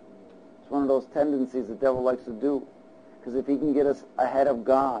 It's one of those tendencies the devil likes to do. Because if he can get us ahead of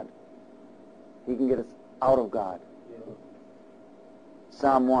God, he can get us out of God. Yeah.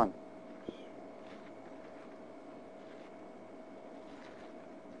 Psalm 1.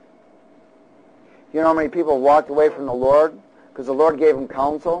 You know how many people walked away from the Lord because the Lord gave them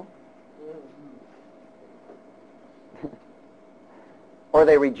counsel? Or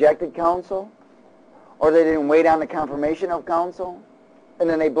they rejected counsel? Or they didn't wait on the confirmation of counsel? And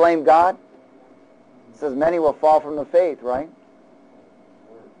then they blamed God? It says many will fall from the faith, right?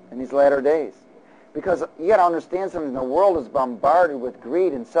 In these latter days. Because you got to understand something. The world is bombarded with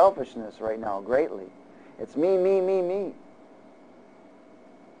greed and selfishness right now greatly. It's me, me, me, me.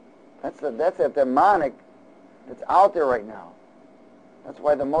 That's that demonic that's out there right now. That's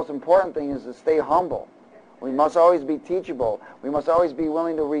why the most important thing is to stay humble. We must always be teachable. We must always be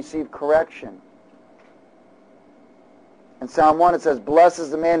willing to receive correction. In Psalm 1 it says, blessed is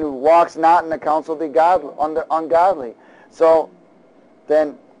the man who walks not in the counsel of the ungodly. So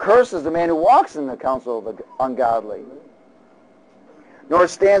then cursed is the man who walks in the counsel of the ungodly. Nor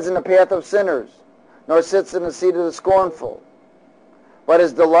stands in the path of sinners, nor sits in the seat of the scornful. But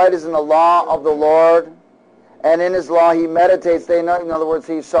his delight is in the law of the Lord, and in his law he meditates day and night. In other words,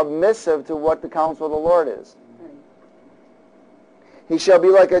 he's submissive to what the counsel of the Lord is. He shall be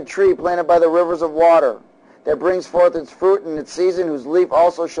like a tree planted by the rivers of water, that brings forth its fruit in its season, whose leaf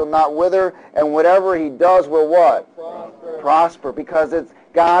also shall not wither, and whatever he does will what? Prosper, because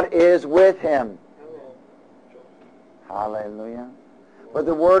God is with him. Hallelujah. But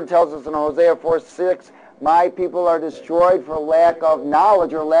the Word tells us in Hosea 4:6, my people are destroyed for lack of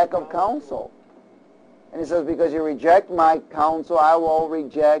knowledge or lack of counsel. And he says, because you reject my counsel, I will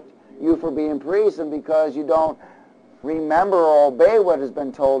reject you for being priests, and because you don't remember or obey what has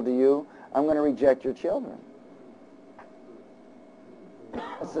been told to you, I'm going to reject your children.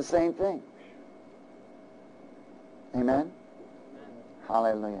 It's the same thing. Amen?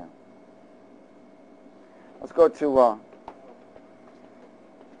 Hallelujah. Let's go to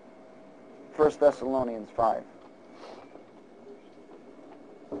 1 Thessalonians 5.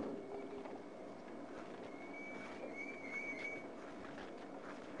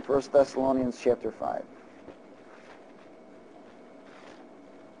 1 Thessalonians chapter 5.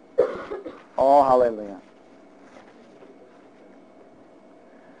 Oh, hallelujah.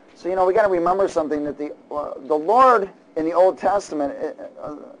 So, we got to remember something, that the Lord in the Old Testament,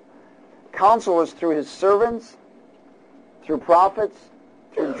 counsel was through his servants, through prophets,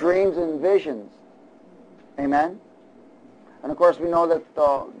 through dreams and visions. Amen? And of course we know that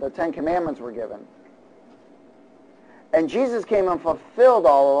the Ten Commandments were given. And Jesus came and fulfilled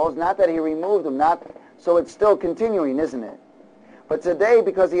all of those, not that he removed them, so it's still continuing, isn't it? But today,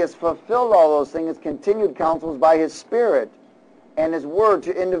 because he has fulfilled all those things, continued counsels by his Spirit and his Word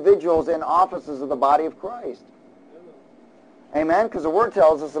to individuals in offices of the body of Christ. Amen? Because the Word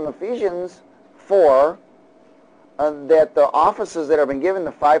tells us in Ephesians 4 that the offices that have been given,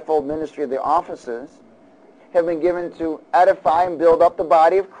 the fivefold ministry of the offices, have been given to edify and build up the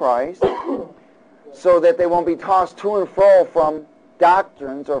body of Christ so that they won't be tossed to and fro from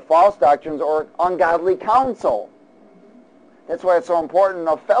doctrines or false doctrines or ungodly counsel. That's why it's so important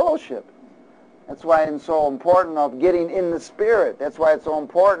of fellowship. That's why it's so important of getting in the Spirit. That's why it's so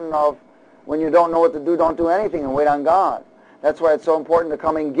important of when you don't know what to do, don't do anything and wait on God. That's why it's so important to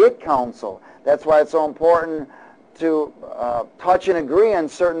come and get counsel. That's why it's so important to touch and agree on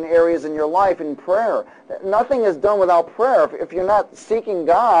certain areas in your life in prayer. Nothing is done without prayer. If you're not seeking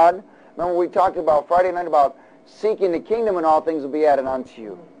God, remember we talked about Friday night about seeking the kingdom and all things will be added unto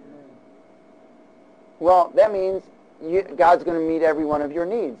you. Well, that means God's going to meet every one of your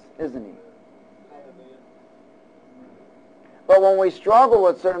needs, isn't he? But when we struggle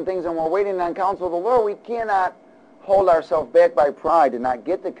with certain things and we're waiting on counsel of the Lord, we cannot hold ourselves back by pride to not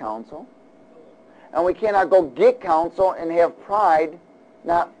get the counsel. And we cannot go get counsel and have pride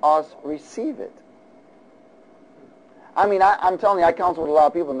not us receive it. I mean, I'm telling you, I counsel with a lot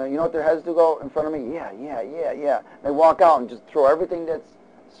of people, and you know what their heads do go in front of me? Yeah. They walk out and just throw everything that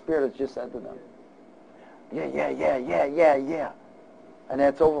Spirit has just said to them. Yeah. And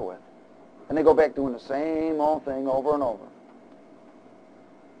that's over with. And they go back doing the same old thing over and over.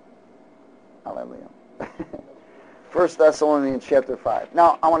 Hallelujah. 1 Thessalonians chapter 5.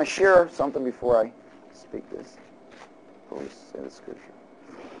 Now, I want to share something before I speak this. Before we say the scripture.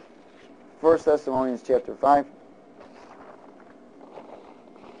 1 Thessalonians chapter 5.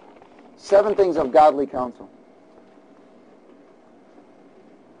 7 things of godly counsel.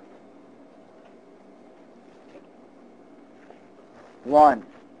 One,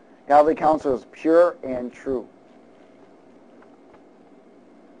 godly counsel is pure and true.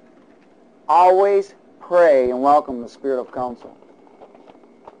 Always pray and welcome the spirit of counsel.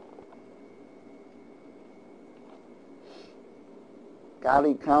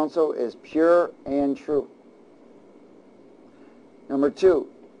 Godly counsel is pure and true. Number 2,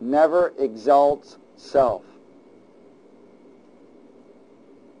 never exalts self.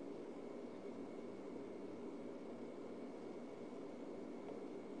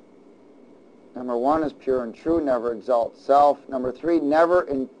 Number 1 is pure and true, never exalts self. Number 3, never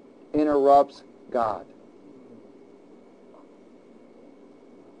interrupts God.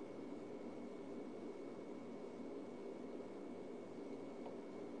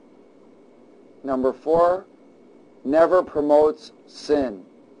 Number 4, never promotes sin.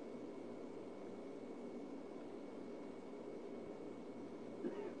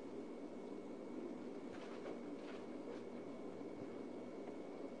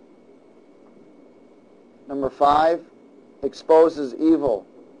 Number 5, exposes evil.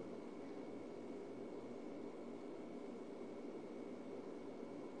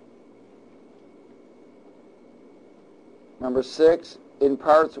 Number 6,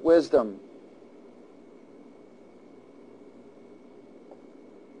 imparts wisdom.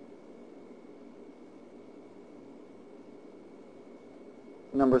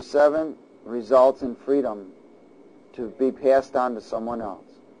 Number 7, results in freedom to be passed on to someone else.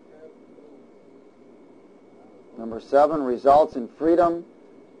 Number 7, results in freedom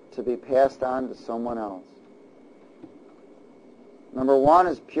to be passed on to someone else. Number 1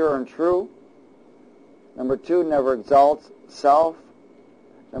 is pure and true. Number 2, never exalts self.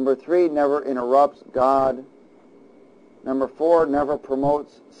 Number 3, never interrupts God. Number 4, never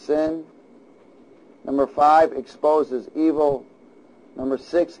promotes sin. Number 5, exposes evil. Number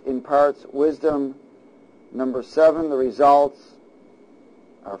 6, imparts wisdom. Number 7, the results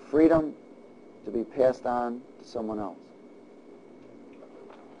are freedom to be passed on to someone else.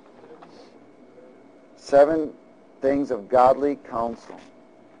 7 things of godly counsel.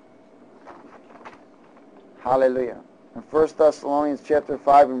 Hallelujah. In 1 Thessalonians chapter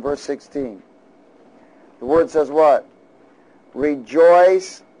 5 and verse 16, the word says what?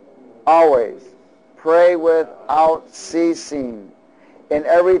 Rejoice always. Pray without ceasing. In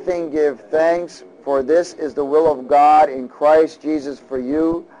everything give thanks, for this is the will of God in Christ Jesus for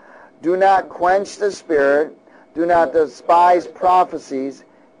you. Do not quench the Spirit. Do not despise prophecies.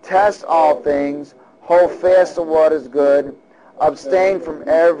 Test all things. Hold fast to what is good. Abstain from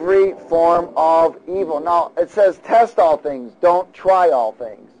every form of evil. Now, it says test all things. Don't try all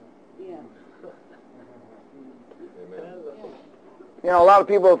things. Yeah. You know, a lot of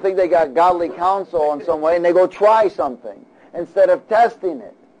people think they got godly counsel in some way, and they go try something instead of testing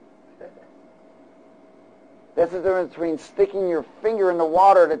it. That's the difference between sticking your finger in the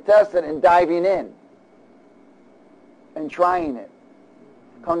water to test it and diving in and trying it.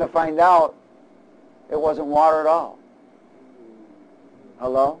 Come to find out, it wasn't water at all.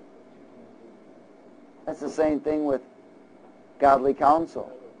 Hello? That's the same thing with godly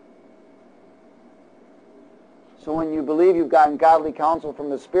counsel. So when you believe you've gotten godly counsel from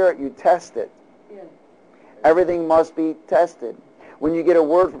the Spirit, you test it. Yeah. Everything must be tested. When you get a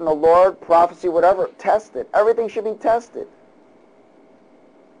word from the Lord, prophecy, whatever, test it. Everything should be tested.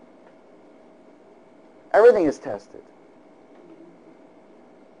 Everything is tested.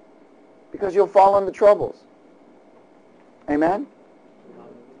 Because you'll fall into troubles. Amen?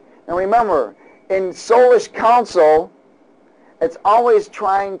 Now remember, in soulish counsel, it's always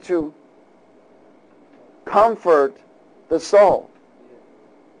trying to comfort the soul.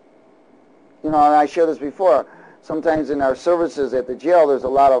 You know, and I shared this before. Sometimes in our services at the jail, there's a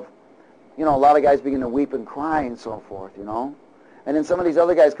lot of guys begin to weep and cry and so forth, you know. And then some of these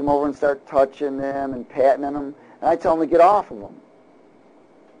other guys come over and start touching them and patting them, and I tell them to get off of them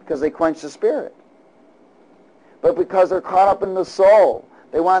because they quench the Spirit. But because they're caught up in the soul,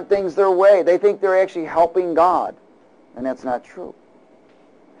 they want things their way. They think they're actually helping God, and that's not true.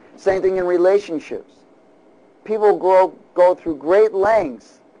 Same thing in relationships. People go through great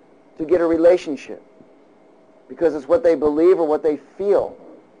lengths to get a relationship because it's what they believe or what they feel.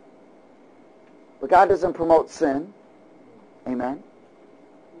 But God doesn't promote sin. Amen?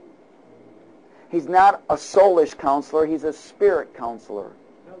 He's not a soulish counselor. He's a spirit counselor.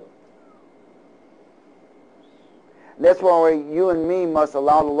 And that's why you and me must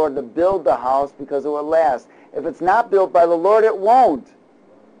allow the Lord to build the house because it will last. If it's not built by the Lord, it won't.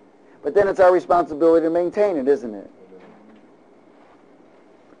 But then it's our responsibility to maintain it, isn't it?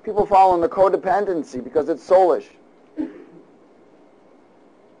 People fall into codependency because it's soulish.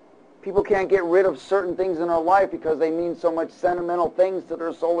 People can't get rid of certain things in their life because they mean so much sentimental things to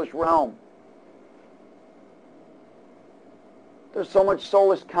their soulish realm. There's so much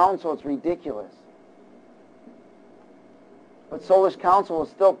soulish counsel, it's ridiculous. But soulish counsel will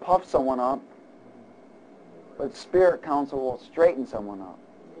still puff someone up, but spirit counsel will straighten someone up.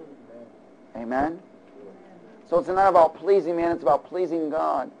 Amen? So it's not about pleasing man, it's about pleasing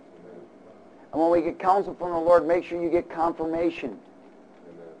God. And when we get counsel from the Lord, make sure you get confirmation.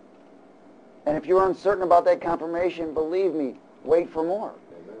 And if you're uncertain about that confirmation, believe me, wait for more.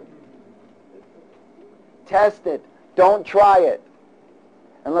 Test it. Don't try it.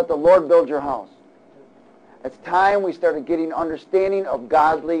 And let the Lord build your house. It's time we started getting understanding of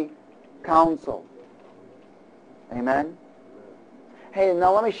godly counsel. Amen? Hey,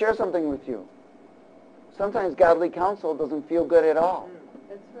 now let me share something with you. Sometimes godly counsel doesn't feel good at all.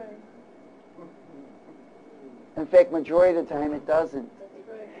 That's right. In fact, majority of the time it doesn't.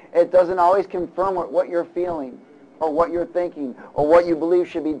 That's right. It doesn't always confirm what you're feeling or what you're thinking or what you believe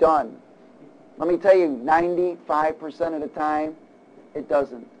should be done. Let me tell you, 95% of the time, it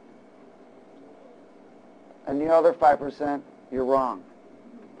doesn't. And the other 5%, you're wrong.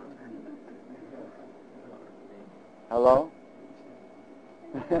 Hello?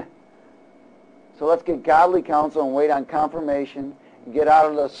 So let's get godly counsel and wait on confirmation, and get out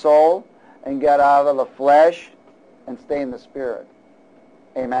of the soul and get out of the flesh and stay in the Spirit.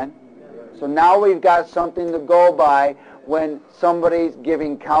 Amen? So now we've got something to go by when somebody's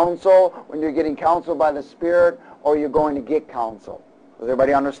giving counsel, when you're getting counsel by the Spirit, or you're going to get counsel. Does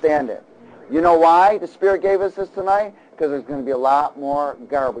everybody understand it? You know why the Spirit gave us this tonight? Because there's going to be a lot more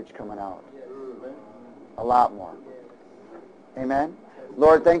garbage coming out. A lot more. Amen?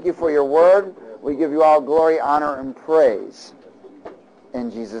 Lord, thank you for your word. We give you all glory, honor, and praise.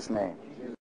 In Jesus' name.